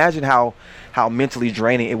pretend. So imagine how mentally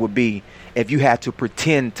draining it would be if you had to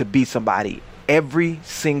pretend to be somebody every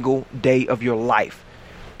single day of your life.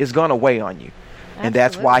 It's gonna weigh on you. And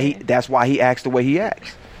that's why he acts the way he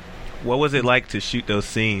acts. What was it like to shoot those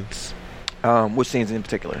scenes? Which scenes in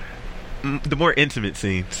particular? The more intimate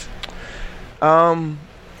scenes.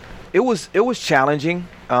 It was challenging.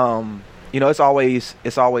 It's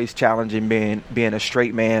always challenging being a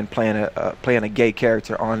straight man playing a gay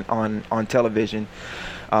character on television.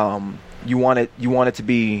 You want it to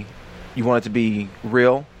be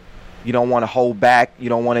real. You don't want to hold back. You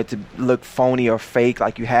don't want it to look phony or fake,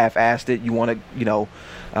 like you half-assed it. You want to,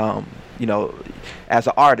 as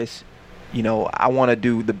an artist, I want to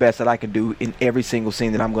do the best that I can do in every single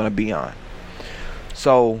scene that I'm going to be on.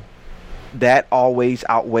 So that always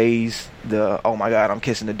outweighs the, oh my God, I'm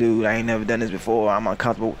kissing a dude, I ain't never done this before, I'm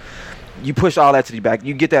uncomfortable. You push all that to the back.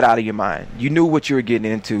 You get that out of your mind. You knew what you were getting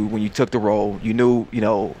into when you took the role. You knew,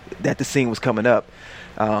 that the scene was coming up.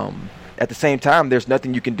 At the same time, there's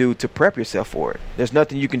nothing you can do to prep yourself for it. There's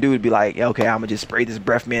nothing you can do to be like, okay, I'm gonna just spray this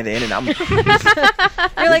breath mint in, and I'm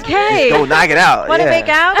You're like, hey, go knock it out. want to make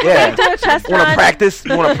out? Yeah. Do a chest Want to run? practice?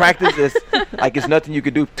 You want to practice? It's nothing you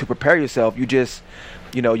can do to prepare yourself. You just,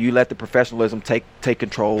 you let the professionalism take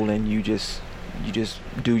control, and you just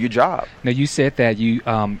do your job. Now you said that you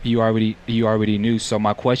already knew. So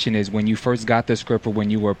my question is, when you first got the script or when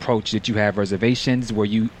you were approached, did you have reservations? Were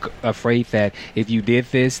you afraid that if you did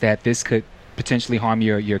this, that this could potentially harm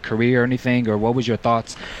your career or anything? Or what was your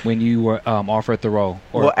thoughts when you were offered the role?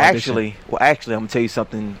 Or Well, actually, I'm gonna tell you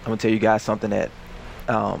something. I'm gonna tell you guys something that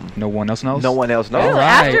No one else knows. No one else knows. Ooh,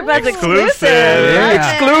 right. AfterBuzz Exclusive.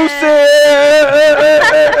 Exclusive.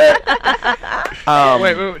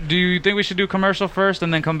 Wait, do you think we should do commercial first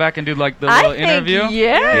and then come back and do like the I little think, interview?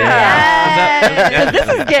 Yeah. This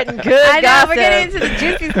is getting good. I know, gossip. we're getting into the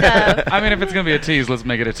juicy stuff. I mean, if it's gonna be a tease, let's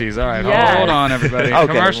make it a tease. All right, Yes. hold on, everybody. Okay,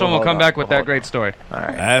 Commercial, well, we'll come hold back on, with hold that on. great story.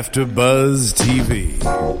 AfterBuzz TV.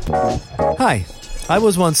 Hi, I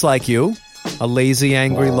was once like you, a lazy,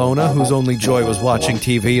 angry loner whose only joy was watching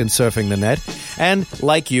TV and surfing the net. And,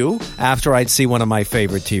 like you, after I'd see one of my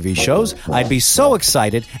favorite TV shows, I'd be so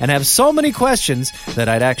excited and have so many questions that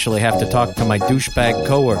I'd actually have to talk to my douchebag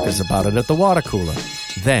coworkers about it at the water cooler.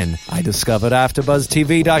 Then I discovered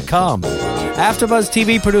AfterBuzzTV.com. AfterBuzz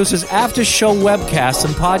TV produces after-show webcasts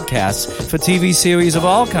and podcasts for TV series of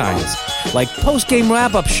all kinds, like post-game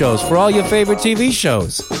wrap-up shows for all your favorite TV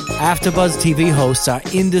shows. AfterBuzz TV hosts are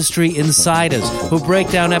industry insiders who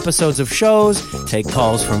break down episodes of shows, take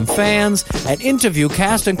calls from fans, and interview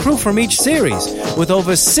cast and crew from each series, with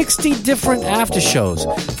over 60 different after-shows,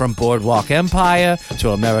 from Boardwalk Empire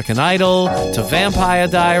to American Idol to Vampire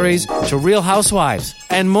Diaries to Real Housewives,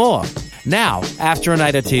 and more. Now, after a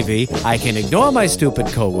night of TV, I can ignore my stupid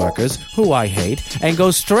coworkers, who I hate, and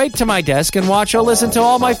go straight to my desk and watch or listen to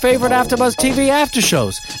all my favorite AfterBuzz TV after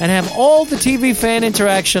shows, and have all the TV fan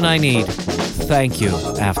interaction I need. Thank you,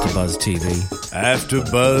 AfterBuzz TV.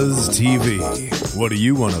 AfterBuzz TV. What do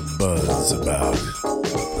you want to buzz about?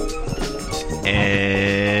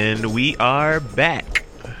 And we are back.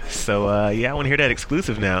 So, I want to hear that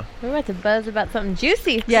exclusive now. We're about to buzz about something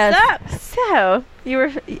juicy. Yes. What's up? So, you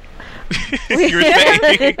were... You were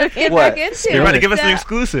saying Get What? back into you're about to it. give us an So-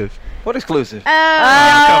 exclusive. What exclusive? Come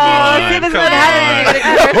on, see, this is come what happens when you on. get a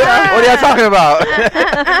commercial. What are y'all talking about?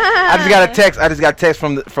 I just got a text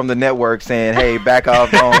from the network saying, "Hey, back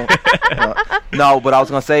off." No, but I was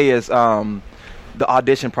gonna say is the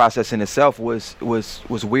audition process in itself was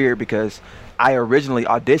weird because I originally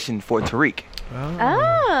auditioned for Tariq.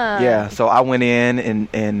 Oh. Yeah, so I went in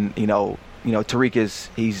and you know Tariq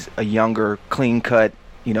he's a younger, clean cut,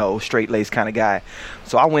 straight laced kind of guy.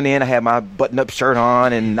 So I went in, I had my button up shirt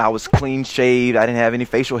on, and I was clean shaved. I didn't have any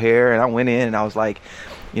facial hair, and I went in and I was like,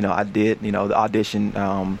 I did the audition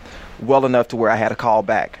well enough to where I had a call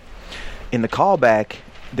back. In the callback,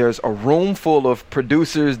 there's a room full of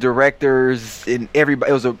producers, directors, and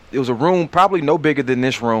everybody. It was a room probably no bigger than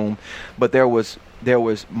this room, but there was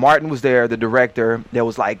Martin was there, the director. There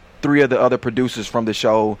was like 3 of the other producers from the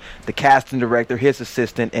show, the casting director, his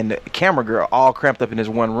assistant, and the camera girl, all cramped up in this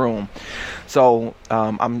one room. So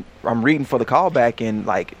I'm reading for the callback, and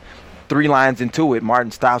like 3 lines into it,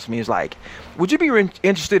 Martin stops me. He's like, "Would you be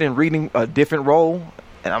interested in reading a different role?"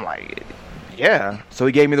 And I'm like, "Yeah." So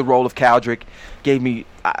he gave me the role of Caldrick, gave me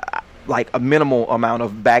like a minimal amount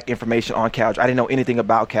of back information on Caldrick. I didn't know anything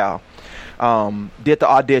about Cal. Did the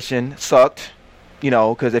audition, sucked.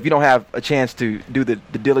 Because if you don't have a chance to do the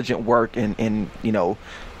diligent work and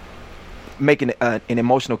making an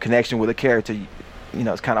emotional connection with a character,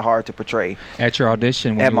 it's kind of hard to portray. At your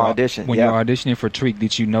audition, when my audition, when you were auditioning for Tariq,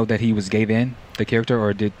 did you know that he was gay then, the character,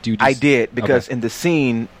 or did you just... I did, because in the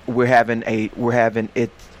scene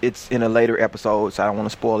it's in a later episode, so I don't want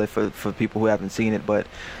to spoil it for people who haven't seen it, but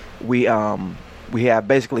we have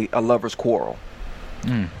basically a lover's quarrel.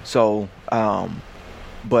 So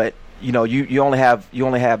but you only have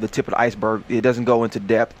the tip of the iceberg. It doesn't go into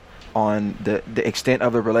depth on the extent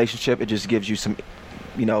of the relationship. It just gives you some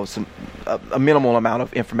a minimal amount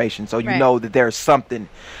of information, so you know that there's something,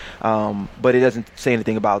 but it doesn't say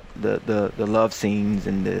anything about the love scenes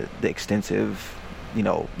and the extensive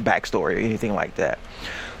backstory or anything like that.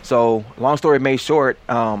 So long story made short,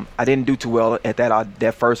 I didn't do too well at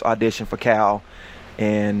that first audition for Cal,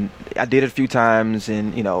 and I did it a few times,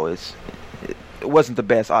 and it wasn't the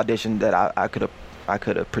best audition that I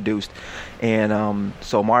could have produced. And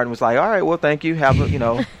so Martin was like, "All right, well, thank you. Have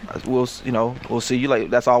a, we'll see you later.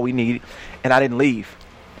 That's all we need." And I didn't leave.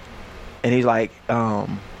 And he's like,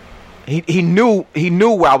 he knew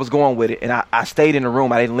where I was going with it, and I stayed in the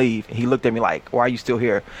room. I didn't leave. And he looked at me like, "Why are you still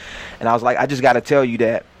here?" And I was like, "I just got to tell you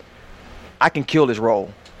that I can kill this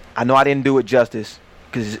role. I know I didn't do it justice,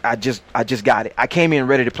 because I just got it. I came in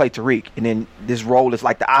ready to play Tariq, and then this role is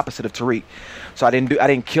like the opposite of Tariq. So I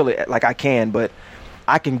didn't kill it like I can, but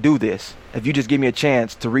I can do this. If you just give me a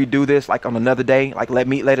chance to redo this, like on another day, like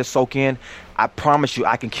let it soak in, I promise you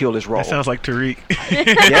I can kill this role." That sounds like Tariq.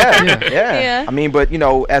 Yeah. I mean, but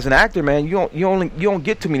as an actor, man, you don't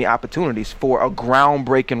get too many opportunities for a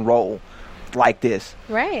groundbreaking role like this.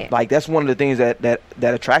 Right. Like that's one of the things that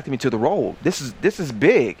attracted me to the role. This is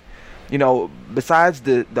big. besides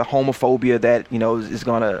the homophobia that is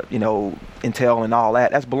gonna entail and all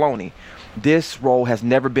that, that's baloney. This role has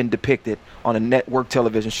never been depicted on a network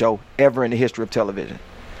television show ever in the history of television.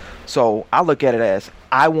 So I look at it as,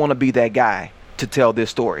 I want to be that guy to tell this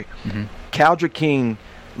story. Caldrick King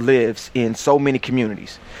lives in so many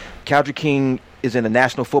communities. Caldrick King is in the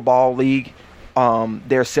National Football League.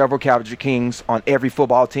 There are several Caldrick Kings on every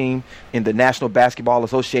football team, in the National Basketball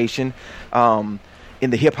Association, in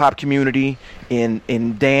the hip-hop community,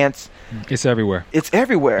 in dance. It's everywhere. It's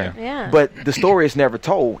everywhere. Yeah. But the story is never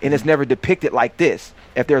told, and it's never depicted like this.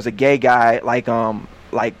 If there's a gay guy, like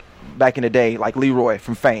back in the day, like Leroy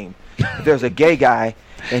from Fame, if there's a gay guy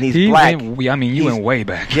and he's black. You went way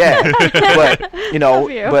back. Yeah, but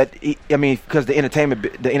because the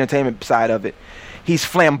entertainment side of it, he's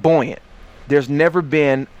flamboyant. There's never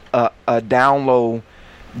been a down low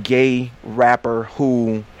gay rapper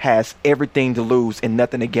who has everything to lose and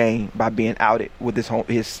nothing to gain by being outed with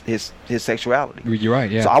his sexuality. You're right.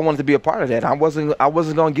 Yeah. So I wanted to be a part of that. I wasn't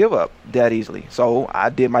going to give up that easily. So I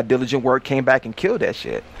did my diligent work, came back and killed that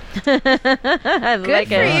shit. I like Good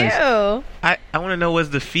for it. you. I want to know, was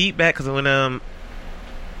the feedback, because when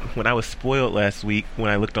I was spoiled last week, when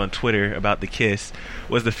I looked on Twitter about the kiss,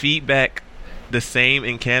 was the feedback the same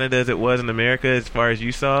in Canada as it was in America as far as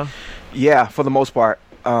you saw? Yeah, for the most part.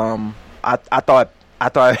 I thought I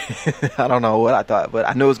don't know what I thought, but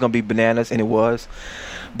I knew it was gonna be bananas, and it was.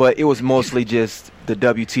 But it was mostly just the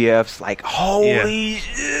WTFs, like, holy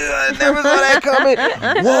shit, I never saw that coming.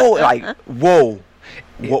 Whoa, like, whoa,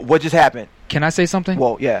 what just happened? Can I say something?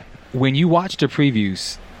 Whoa, yeah. When you watch the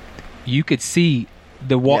previews, you could see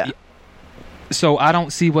the wall. Yeah. So I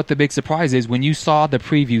don't see what the big surprise is. When you saw the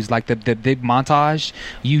previews, like the big montage,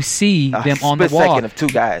 you see them on the wall. A split second of two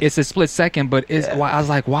guys. It's a split second, but I was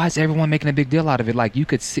like, why is everyone making a big deal out of it? Like, you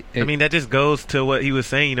could see. I mean, that just goes to what he was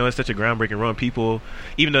saying. It's such a groundbreaking run. People,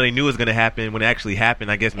 even though they knew it was going to happen, when it actually happened,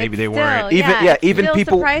 I guess maybe they weren't. Even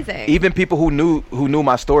people, surprising. even people who knew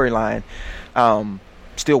my storyline,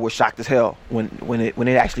 still were shocked as hell when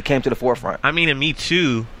it actually came to the forefront. I mean, and me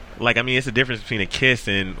too. Like, I mean, it's a difference between a kiss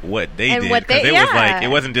and what they And did. what they- it was like, yeah. it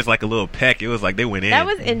wasn't just like a little peck. It was like they went in. That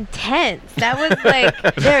was intense. That was like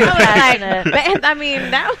Very passionate. I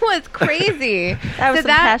mean, that was crazy. That was So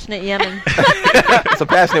some passionate yemin. So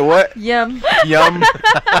passionate what? Yum. Yum.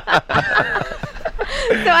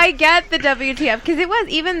 So I get the WTF, because it was,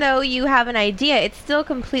 even though you have an idea, it's still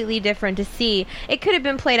completely different to see. It could have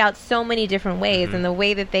been played out so many different ways, and the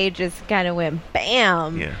way that they just kind of went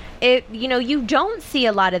bam. Yeah. You don't see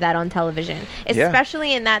a lot of that on television,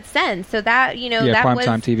 especially in that sense. So that, that was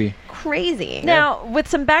primetime TV. crazy. Now, with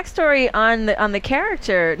some backstory on the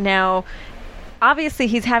character, now, obviously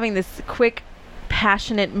he's having this quick,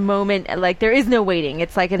 passionate moment. Like, there is no waiting.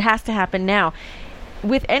 It's like it has to happen now.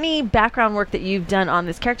 With any background work that you've done on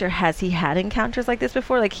this character, has he had encounters like this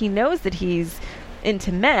before? Like, he knows that he's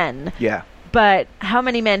into men. Yeah. But how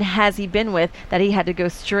many men has he been with that he had to go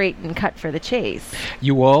straight and cut for the chase?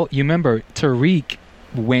 You remember Tariq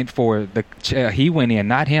went for he went in,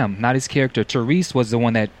 not him, not his character. Therese was the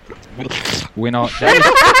one that went on. He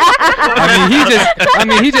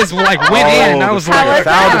just like went in. And I was like,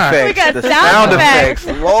 sound God. effects. We got The sound sound effects.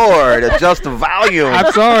 Lord, adjust the volume.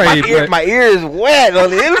 I'm sorry, My ear is wet on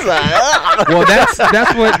the inside. Well, that's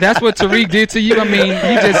what Tariq did to you. I mean,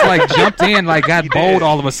 he just like jumped in, like got bold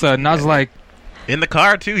all of a sudden. I was like, in the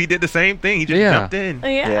car too. He did the same thing. He just jumped in.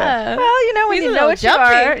 Yeah. Well, when He's you a know little what you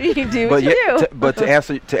are, you do what you do. But to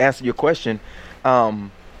answer your question,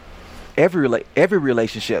 every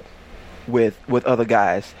relationship with other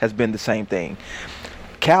guys has been the same thing.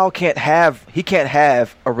 Cal can't have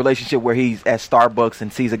a relationship where he's at Starbucks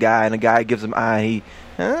and sees a guy and a guy gives him eye.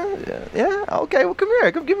 Okay, well, come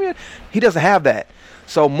here, come give me. He doesn't have that.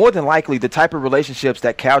 So more than likely, the type of relationships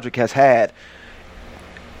that Caldrick has had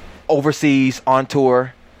overseas on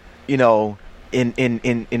tour, in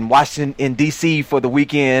Washington, in DC for the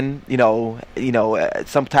weekend,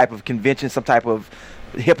 some type of convention, some type of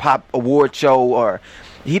hip hop award show, or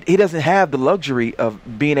he doesn't have the luxury of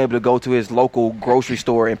being able to go to his local grocery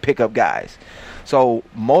store and pick up guys. So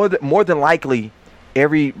more than likely,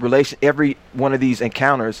 every one of these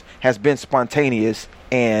encounters has been spontaneous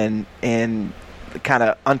and kind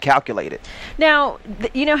of uncalculated. Now,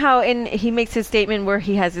 you know how he makes his statement where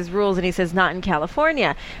he has his rules and he says not in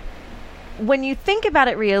California. When you think about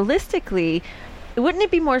it realistically, wouldn't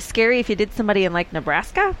it be more scary if you did somebody in like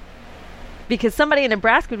Nebraska? Because somebody in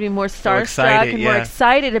Nebraska would be more starstruck and more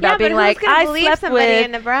excited about being like, I slept somebody with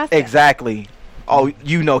in Nebraska. Exactly. Oh,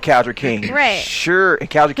 Caldrick King. Right. Sure. And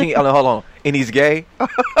Caldrick King, hold on. and he's gay.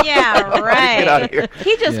 Yeah, right. Get out of here.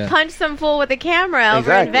 He just Yeah. punched some fool with a camera over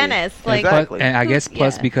in Exactly. Venice. Like, Exactly. And I guess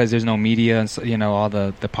plus Yeah. because there's no media and so, all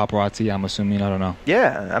the paparazzi. I'm assuming. I don't know.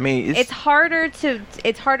 Yeah, I mean, it's harder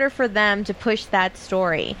for them to push that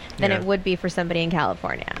story than Yeah. it would be for somebody in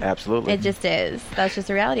California. absolutely. It just is. That's just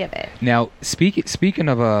the reality of it. Now, speaking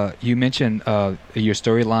of, you mentioned your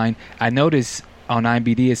storyline. I noticed on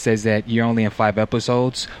IMDb it says that you're only in 5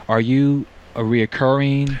 episodes. Are you a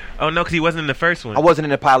reoccurring? Oh no, because he wasn't in the first one. I wasn't in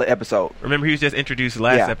the pilot episode. Remember, he was just introduced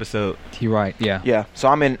last Yeah. episode. You're right. Yeah. Yeah, so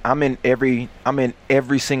I'm in every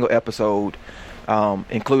single episode,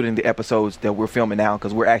 including the episodes that we're filming now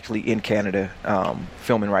because we're actually in Canada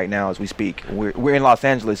filming right now as we speak. We're in Los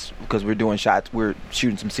Angeles because we're doing shots. We're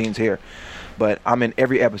shooting some scenes here, but I'm in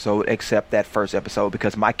every episode except that first episode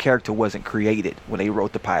because my character wasn't created when they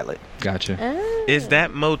wrote the pilot. Gotcha. Is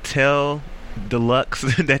that Motel Deluxe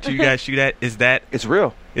that you guys shoot at? Is that It's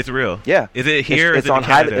real. it's real? Yeah. Is it here? Or It's is it on in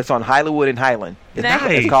Canada? It's on Hollywood and Highland. Nice.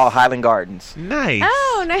 It's called Highland Gardens. Nice.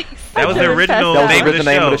 Oh, nice. That was the That's original That was name the original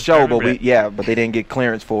name of the I show, but remember that. they didn't get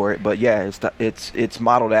clearance for it. But yeah, it's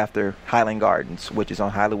modeled after Highland Gardens, which is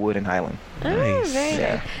on Hollywood and Highland. Oh, Nice. very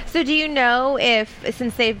Yeah. nice. So do you know if,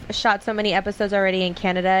 since they've shot so many episodes already in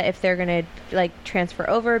Canada, if they're going to transfer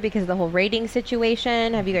over because of the whole rating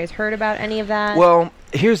situation? Have you guys heard about any of that? Well,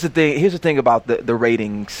 here's the thing about the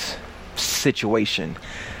ratings situation.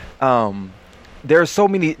 There's so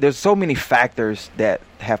many factors that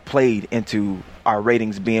have played into our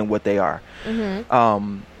ratings being what they are.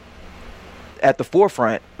 At the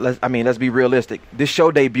forefront, let's be realistic. This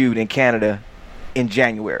show debuted in Canada in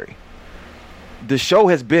January. The show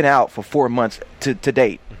has been out for 4 months to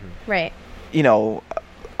date. right.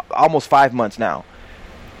 Almost 5 months now.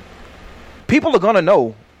 People are gonna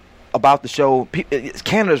know about the show.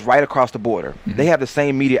 Canada's right across the border. They have the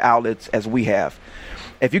same media outlets as we have.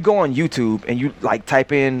 If you go on YouTube and you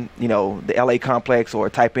type in, the LA complex or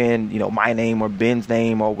type in, my name or Ben's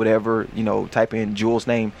name or whatever, type in Jules'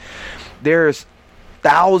 name, there's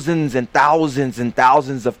thousands and thousands and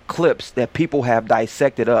thousands of clips that people have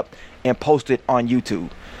dissected up and posted on YouTube.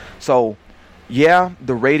 So, yeah,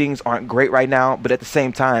 the ratings aren't great right now, but at the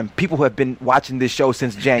same time, people have been watching this show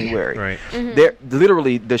since January. Right.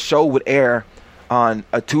 Literally, the show would air on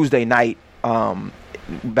a Tuesday night.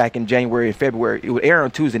 Back in January and February, it would air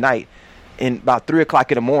on Tuesday night. And about 3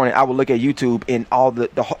 o'clock in the morning, I would look at YouTube, and all the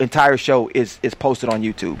entire show is posted on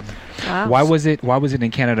YouTube. Wow. Why was it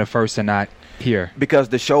in Canada first and not here? Because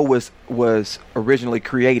the show was originally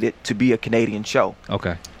created to be a Canadian show.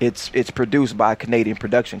 Okay. It's produced by a Canadian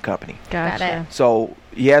production company. Gotcha. So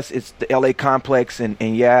yes, it's the LA complex, and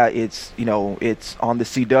yeah, it's it's on the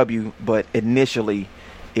CW, but initially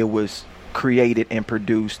it was created and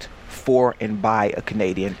produced for and by a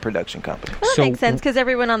Canadian production company. Well, that So- makes sense because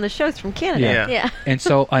everyone on the show is from Canada. Yeah. Yeah. And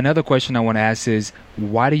so another question I want to ask is,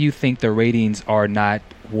 why do you think the ratings are not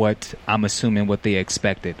what I'm assuming what they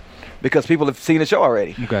expected? Because people have seen the show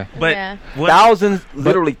already. Okay. But Yeah. Thousands,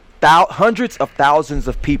 literally hundreds of thousands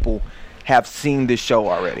of people have seen this show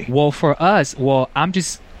already. Well, for us,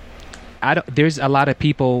 there's a lot of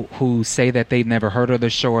people who say that they've never heard of the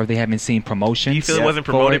show or they haven't seen promotions. do you feel it Yeah. wasn't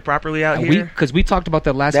promoted properly out here? Because we talked about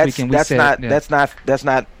that last week, and we said that's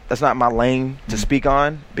not my lane to speak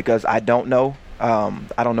on because I don't know.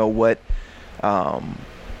 I don't know what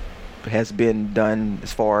has been done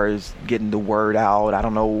as far as getting the word out. I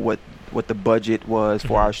don't know what the budget was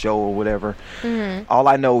for our show or whatever. All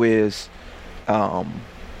I know is,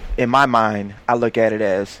 in my mind, I look at it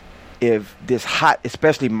as if this hot,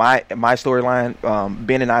 especially my storyline,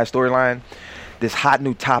 Ben and I's storyline, this hot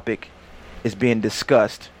new topic is being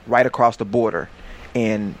discussed right across the border,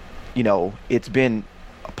 and it's been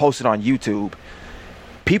posted on YouTube.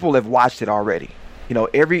 People have watched it already.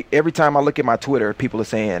 Every time I look at my Twitter, people are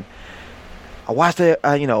saying, "I watched it.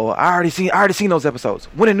 I already seen those episodes.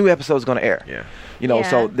 When a new episode is going to air?" Yeah.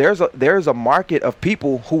 So there's a market of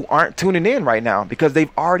people who aren't tuning in right now because they've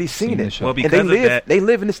already seen the it. show. Well, And because of that, they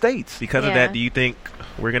live in the States. because of Yeah. that, do you think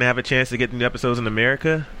we're gonna have a chance to get new episodes in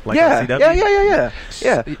America? Like Yeah. on CW?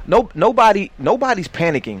 Yeah. Nobody's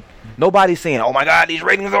panicking. Nobody's saying, "Oh my God, these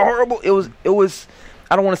ratings are horrible." It was.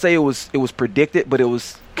 I don't want to say it was predicted, but it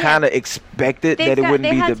was kind of expected that it wouldn't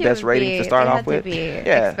be the best ratings to start off with.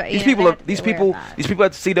 These people at the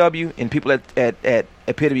CW and people at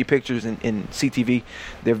Epitome Pictures and CTV,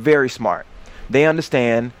 they're very smart. They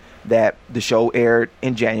understand that the show aired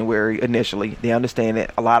in January initially. They understand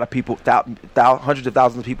that a lot of people, hundreds of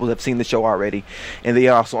thousands of people have seen the show already, and they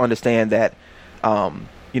also understand that on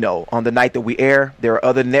the night that we air, there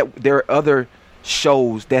are other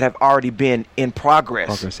shows that have already been in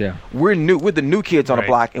progress. Yeah. We're the new kids on the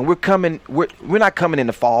block, and we're not coming in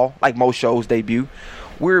the fall like most shows debut.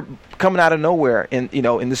 We're coming out of nowhere in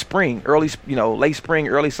the spring, late spring,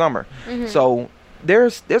 early summer. Mm-hmm. So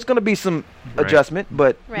there's going to be some adjustment,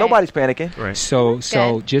 but nobody's panicking. Right.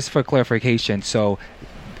 So just for clarification, so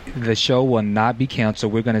the show will not be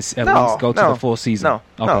canceled. We're going to at least go to the full season.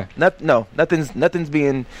 Nothing's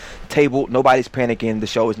being tabled. Nobody's panicking. The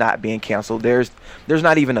show is not being canceled. There's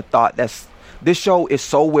not even a thought. This show is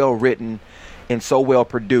so well written and so well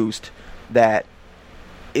produced that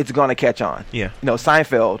it's going to catch on. Yeah.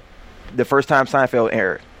 Seinfeld, the first time Seinfeld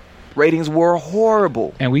aired, ratings were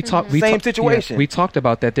horrible. And we talked same situation. Yeah, we talked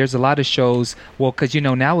about that. There's a lot of shows. Well, because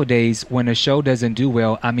nowadays when a show doesn't do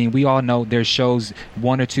well, I mean, we all know there's shows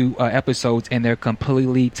 1 or 2 episodes and they're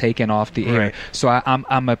completely taken off the air. So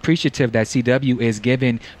I'm appreciative that CW is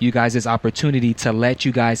giving you guys this opportunity to let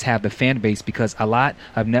you guys have the fan base, because a lot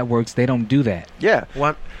of networks, they don't do that. Yeah.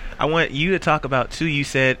 Well, I want you to talk about too. You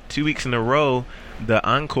said 2 weeks in a row, the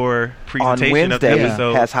encore presentation on Wednesday of the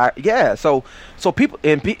episode has high. Yeah. So people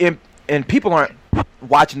and people aren't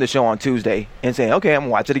watching the show on Tuesday and saying, okay, I'm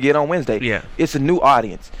gonna watch it again on Wednesday. Yeah. It's a new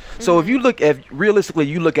audience. So if you look at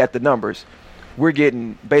the numbers, we're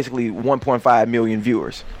getting basically 1.5 million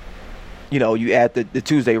viewers. You add the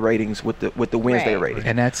Tuesday ratings with the Wednesday ratings,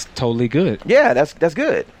 and that's totally good. Yeah, that's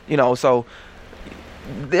good. So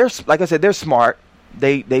like I said, they're smart.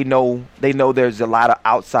 They know there's a lot of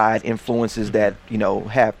outside influences that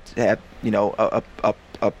have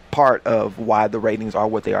a part of why the ratings are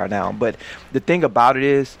what they are now. But the thing about it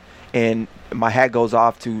is, and my hat goes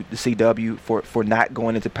off to the CW for not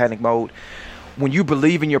going into panic mode. When you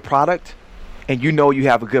believe in your product and you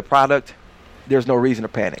have a good product, there's no reason to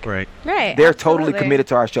panic. Right. They're totally committed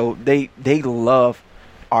to our show. They love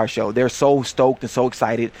our show. They're so stoked and so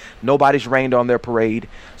excited. Nobody's rained on their parade.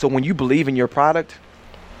 So when you believe in your product.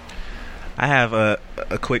 I have a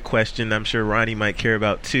quick question I'm sure Ronnie might care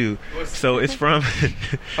about too. So it's from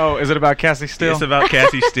oh, is it about Cassie Steele? It's about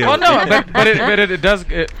Cassie Steele. Oh no, but it does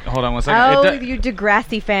hold on one second. Oh, you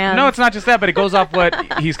Degrassi fan. No, it's not just that, but it goes off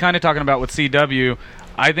what he's kind of talking about with CW.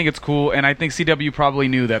 I think it's cool, and I think CW probably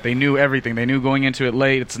knew that. They knew everything. They knew going into it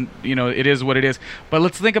late. It's it is what it is. But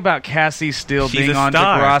let's think about Cassie Steele being on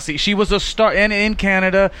Degrassi. She was a star, and in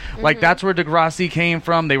Canada, like that's where Degrassi came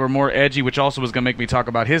from. They were more edgy, which also was going to make me talk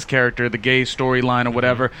about his character, the gay storyline or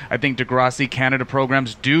whatever. I think Degrassi Canada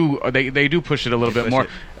programs do push it a little bit more.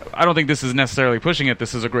 I don't think this is necessarily pushing it.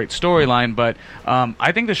 This is a great storyline, but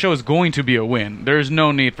I think the show is going to be a win. There's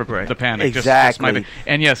no need for the panic. Exactly.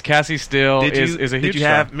 And yes, Cassie Still is a huge Did you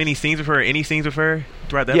have many scenes with her? Any scenes with her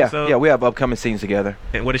throughout the episode? Yeah, we have upcoming scenes together.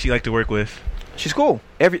 And what does she like to work with? She's cool.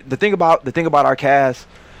 The thing about our cast,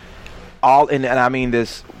 and I mean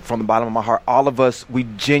this from the bottom of my heart, all of us, we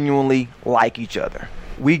genuinely like each other.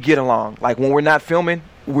 We get along. Like when we're not filming,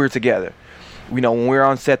 we're together. When we're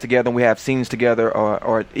on set together and we have scenes together,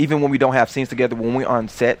 or even when we don't have scenes together, when we're on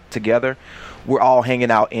set together, we're all hanging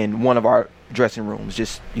out in one of our dressing rooms,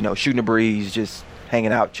 just, shooting a breeze, just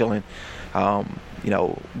hanging out, chilling,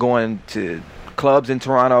 going to clubs in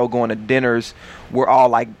Toronto, going to dinners. We're all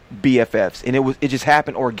like BFFs. And it just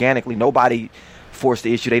happened organically. Nobody forced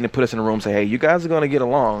the issue. They didn't put us in a room and say, hey, you guys are going to get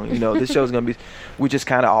along. This show's going to be, we just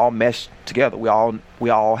kind of all meshed together. We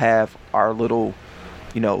all have our little,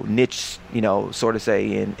 niche, sort of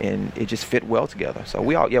say, and it just fit well together. So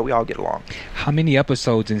we all get along. How many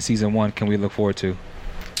episodes in season 1 can we look forward to?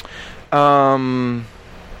 I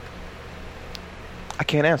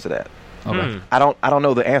can't answer that. Okay. I don't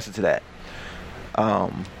know the answer to that.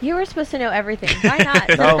 You were supposed to know everything. Why not?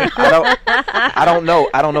 No, I don't know.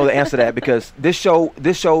 I don't know the answer to that, because this show,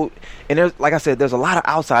 and there's, like I said, there's a lot of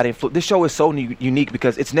outside influence. This show is so unique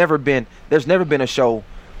because there's never been a show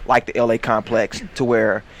like the LA Complex, to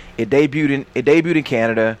where it debuted in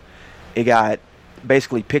Canada. It got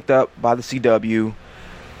basically picked up by the CW.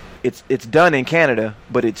 It's done in Canada,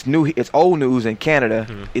 but it's old news in Canada.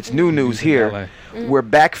 Mm-hmm. It's new news here. Mm-hmm. We're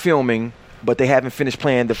back filming, but they haven't finished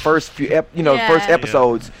playing the first few the first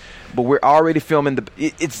episodes. Yeah. But we're already filming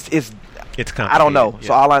it's complicated. I don't know. Yeah.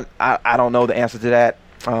 So I don't know the answer to that.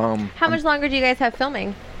 How much longer do you guys have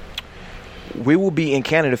filming? We will be in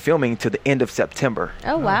Canada filming to the end of September.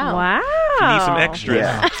 Oh wow! Wow. You need some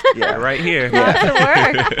extras. Yeah, right here.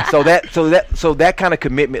 Yeah. so that kind of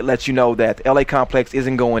commitment lets you know that the LA Complex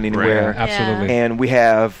isn't going anywhere. Right. Absolutely. And we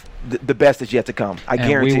have the best is yet to come. I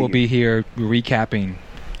guarantee. We will be here recapping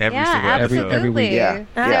every week. Yeah.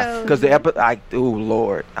 Because oh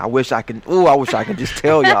Lord, I wish I could just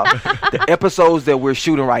tell y'all the episodes that we're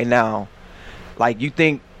shooting right now. Like, you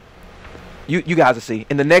think. You guys will see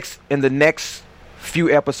in the next few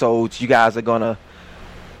episodes, you guys are gonna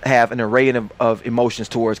have an array of emotions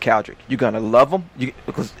towards Caldrick. You're gonna love him,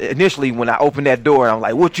 because initially when I opened that door, I'm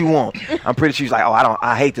like, "What you want?" I'm pretty sure she's like, "Oh,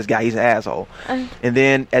 I hate this guy. He's an asshole." And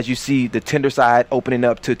then as you see the tender side opening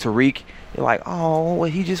up to Tariq, you're like, "Oh, well,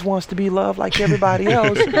 he just wants to be loved like everybody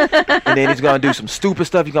else." And then he's gonna do some stupid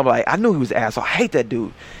stuff. You're gonna be like, "I knew he was an asshole. I hate that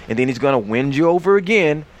dude." And then he's gonna win you over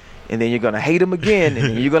again. And then you're gonna hate him again, and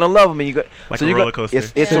then you're gonna love him, and like a roller coaster.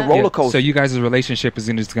 It's a roller coaster. So you guys' relationship is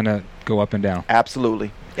just gonna go up and down.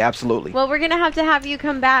 Absolutely. Well, we're gonna have you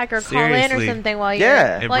come back or call in or something while you're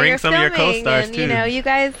and while bring you're some of your filming, co-stars and too. you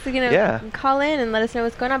guys call in and let us know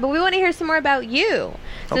what's going on. But we want to hear some more about you.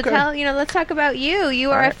 So let's talk about you.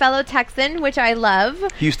 You are a fellow Texan, which I love.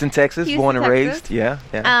 Houston, Texas, born and raised. Yeah.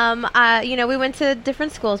 We went to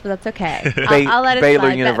different schools, but that's okay. I'll let it Baylor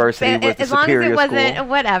slide. University was the as long superior as it wasn't school.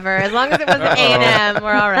 whatever. As long as it wasn't A&M,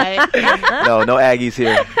 we're all right. No Aggies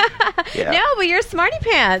here. Yeah. No, but you're smarty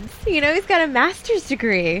pants. He's got a master's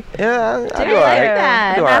degree. Yeah, I do all right.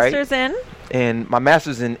 That. I do all right. Master's in? And my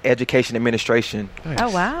master's in education administration. Nice.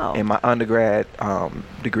 Oh, wow. And my undergrad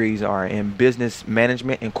degrees are in business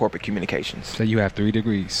management and corporate communications. So you have 3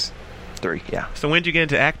 degrees. 3, yeah. So when did you get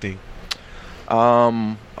into acting?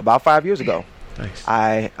 About 5 years ago. Nice.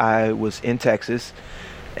 I was in Texas,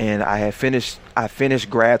 and I finished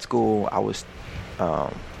grad school. I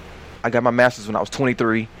got my master's when I was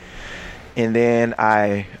 23, and then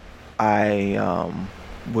I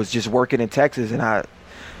was just working in Texas, and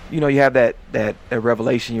you have that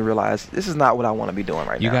revelation. You realize this is not what I want to be doing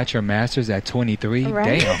right now. You got your master's at 23?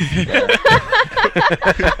 Right. Damn.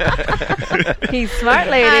 He's smart,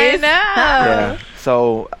 ladies. I know. Yeah.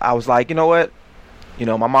 So I was like, you know what?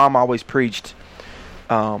 My mom always preached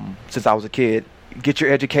since I was a kid, get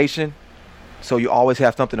your education, so you always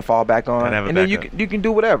have something to fall back on, and then you can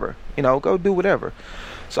do whatever. Go do whatever.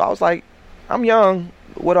 So I was like, I'm young.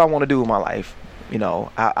 What do I want to do with my life?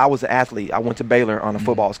 I was an athlete. I went to Baylor on a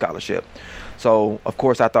football scholarship. So, of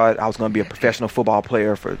course, I thought I was going to be a professional football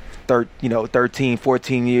player for 13,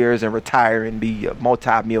 14 years and retire and be a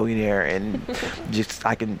multi-millionaire and just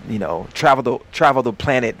I can, travel the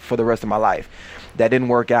planet for the rest of my life. That didn't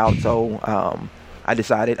work out, so I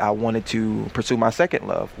decided I wanted to pursue my second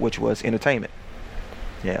love, which was entertainment.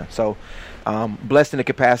 Yeah, so blessed in the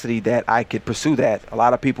capacity that I could pursue that. A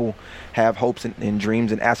lot of people have hopes and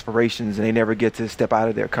dreams and aspirations, and they never get to step out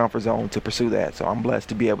of their comfort zone to pursue that. So I'm blessed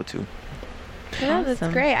to be able to. Yeah, that's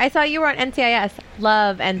great. I saw you were on NCIS.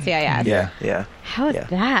 Love NCIS. Yeah. How was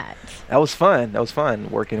that? That was fun.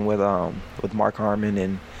 Working with Mark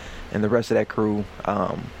Harmon and the rest of that crew.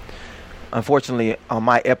 Unfortunately, on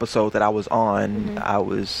my episode that I was on, I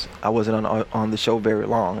wasn't on the show very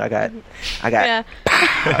long. I got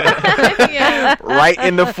right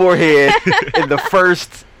in the forehead in the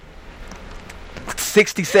first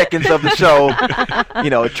 60 seconds of the show.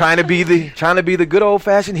 Trying to be the good old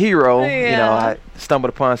fashioned hero. I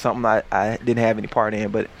stumbled upon something I didn't have any part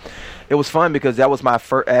in, but it was fun because that was my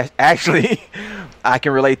first. Actually, I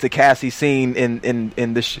can relate to Cassie's scene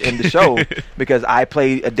in the show because I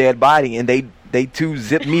played a dead body, and they too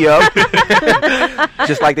zipped me up,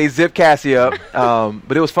 just like they zipped Cassie up.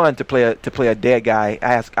 But it was fun to play a dead guy.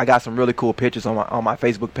 I got some really cool pictures on my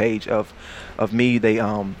Facebook page of me. They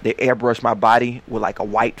airbrushed my body with like a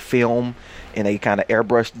white film, and they kind of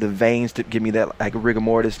airbrushed the veins to give me that like rigor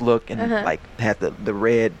mortis look, and like had the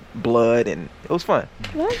red blood, and it was fun.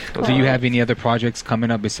 Cool. Do you have any other projects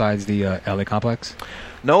coming up besides the LA Complex?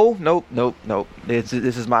 No. This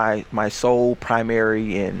is my sole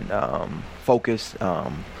primary and focus.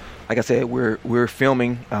 Like I said, we're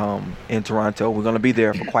filming in Toronto. We're going to be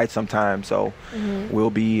there for quite some time, so we'll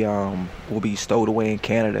be stowed away in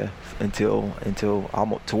Canada until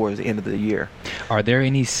almost towards the end of the year. Are there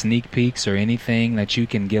any sneak peeks or anything that you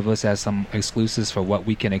can give us as some exclusives for what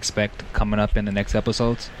we can expect coming up in the next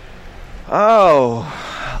episodes? Oh,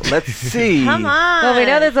 let's see. Come on. Well, we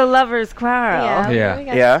know there's a lover's quarrel.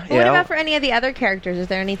 Yeah. What about for any of the other characters? Is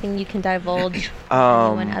there anything you can divulge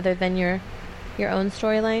anyone other than your own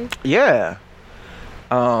storyline? Yeah.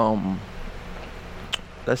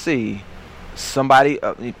 Let's see. Somebody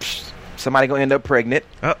gonna end up pregnant.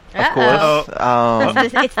 Of course.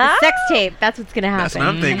 It's the sex tape. That's what's gonna happen. That's what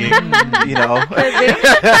I'm thinking.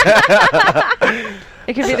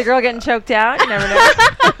 It could be the girl getting choked out. You never know.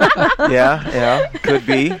 Yeah, could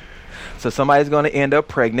be. So somebody's going to end up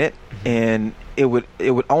pregnant, and it would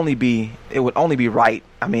only be right.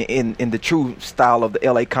 I mean, in the true style of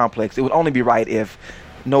the LA Complex, it would only be right if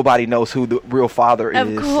nobody knows who the real father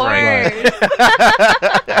is. Of course.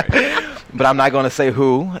 But I'm not going to say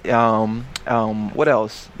who. What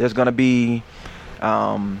else? There's going to be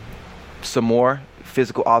some more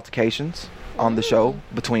physical altercations on the show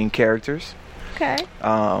between characters. Okay.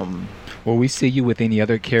 Will we see you with any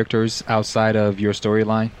other characters outside of your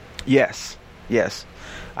storyline? Yes.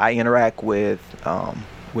 I interact with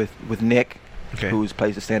Nick, Okay. who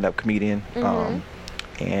plays a stand-up comedian,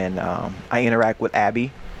 and I interact with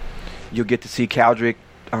Abby. You'll get to see Caldrick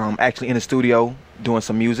actually in the studio doing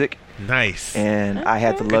some music. Nice. And I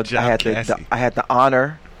had the Good job, I had the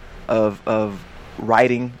honor of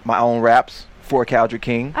writing my own raps for Caldrick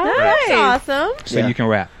King. Oh, that's awesome. So Yeah. you can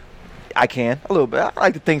rap. I can a little bit. I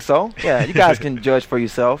like to think so. Yeah, you guys can judge for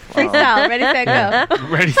yourself. Freestyle. Ready, set, go.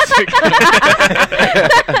 Ready, set,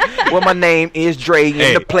 Well, my name is Dre, and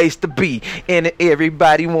Hey. the place to be, and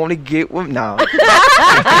everybody want to get with. No, that's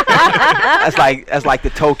like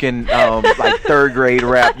the token, like third grade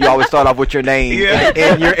rap. You always start off with your name, Yeah.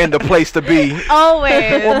 and you're in the place to be.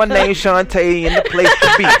 Always. Well, my name's Shantae, and the place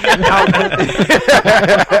to be.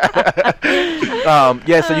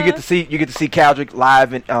 Yeah, so you get to see Caldrick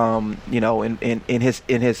live, and in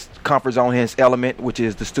his comfort zone, his element, which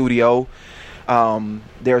is the studio.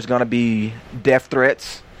 There's gonna be death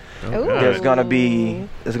threats. Ooh. There's gonna be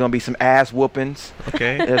some ass whoopings.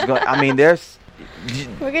 Okay. There's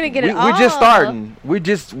We're gonna get it all. we're just starting. We're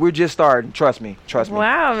just starting. Trust me.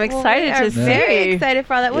 Wow, I'm excited we are to very see. excited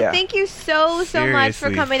for all that. Well, Yeah. thank you so much for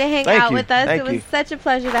Seriously. coming to hang Thank out you. with us. Thank It was you. such a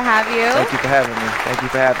pleasure to have you. Thank you for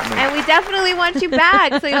having me. And we definitely want you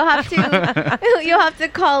back, so you'll have to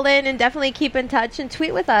call in and definitely keep in touch and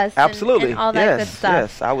tweet with us. Absolutely. and all that good stuff.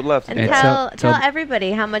 Yes, I would love to. And And tell tell-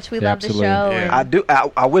 everybody how much we Yeah, love the absolutely. show. Yeah. and- I do.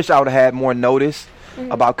 I wish I would have had more notice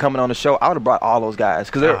about coming on the show. I would have brought all those guys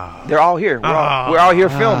because they're all here. We're all here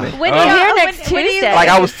filming. When We're do you- here when- next when do you- Tuesday. Like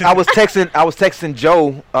I was texting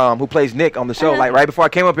Joe, who plays Nick on the show. Like right before I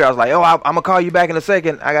came up here, I was like, "Oh, I'm gonna call you back in a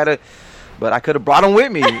second. But I could have brought him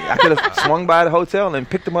with me. I could have swung by the hotel and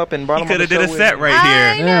picked him up and brought He him. could on the have did a show with set me. right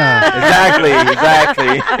I here. know.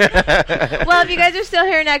 Exactly. Well, if you guys are still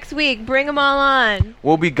here next week, bring them all on.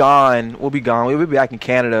 We'll be gone. We'll be back in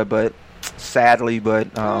Canada, but sadly,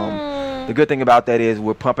 the good thing about that is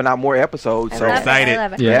we're pumping out more episodes. So I love it, excited. I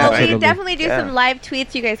love it. Yeah, well, we absolutely. definitely do Yeah. some live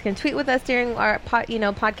tweets. You guys can tweet with us during our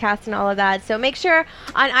podcast and all of that. So make sure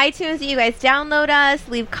on iTunes that you guys download us,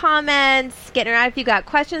 leave comments, get around if you got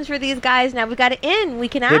questions for these guys. Now we got it in. We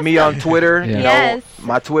can ask hit me them. on Twitter. Yeah. You Yes. know,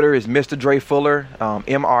 my Twitter is Mr. Dre Fuller,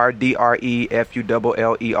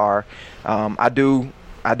 MRDREFULLER.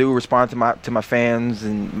 I do respond to my fans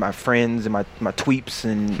and my friends and my tweeps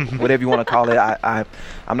and whatever you want to call it.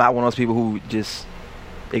 I'm not one of those people who just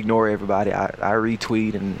ignore everybody. I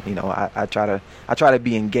retweet and I try to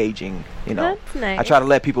be engaging. That's nice. I try to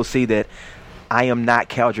let people see that I am not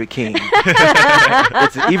Caldrick King.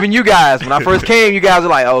 Even you guys, when I first came, you guys were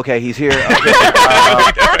like, oh, okay, he's here. Okay.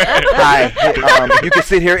 Hi. You can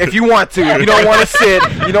sit here if you want to. If you don't want to sit,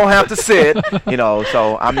 you don't have to sit.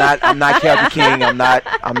 So I'm not Caldrick King. I'm not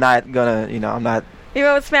gonna, I'm not. You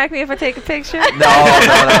won't smack me if I take a picture? No.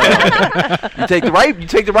 You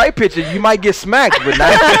take the right picture, you might get smacked, but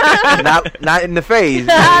not in the face.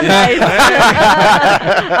 Nice.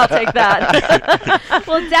 I'll take that.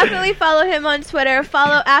 Well, definitely follow him on Twitter.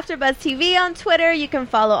 Follow AfterBuzz TV on Twitter. You can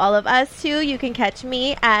follow all of us too. You can catch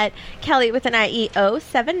me at Kelly with an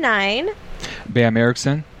IE079. Bam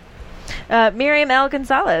Erickson. Miriam L.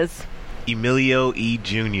 Gonzalez. Emilio E.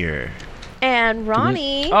 Jr. And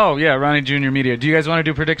Ronnie. Oh yeah, Ronnie Junior Media. Do you guys want to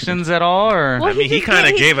do predictions at all, or? Well, I mean, he just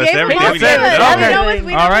kinda gave us everything. most We of did. it. Okay.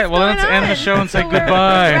 We know All what's right, well, going let's end the on. show and say So we're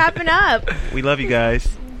goodbye. wrapping up. We love you guys.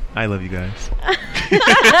 I love you guys.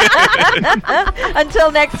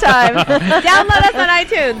 Until next time. Download us on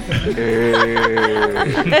iTunes.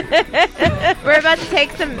 We're about to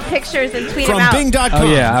take some pictures and tweet From them out. Bing.com, Oh,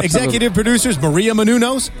 yeah, absolutely. executive producers Maria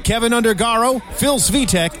Menounos, Kevin Undergaro, Phil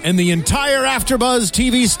Svitek, and the entire AfterBuzz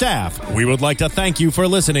TV staff. We would like to thank you for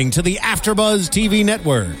listening to the AfterBuzz TV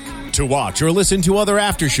network. To watch or listen to other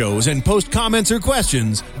after shows and post comments or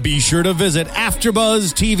questions, be sure to visit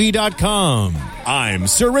AfterBuzzTV.com. I'm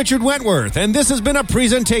Sir Richard Wentworth, and this has been a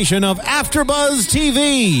presentation of AfterBuzz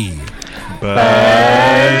TV.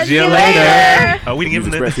 Buzz you later. Oh, we didn't give Views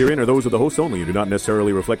him the. expressed herein are those of the hosts only and do not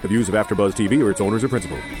necessarily reflect the views of AfterBuzz TV or its owners or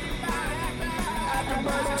principals.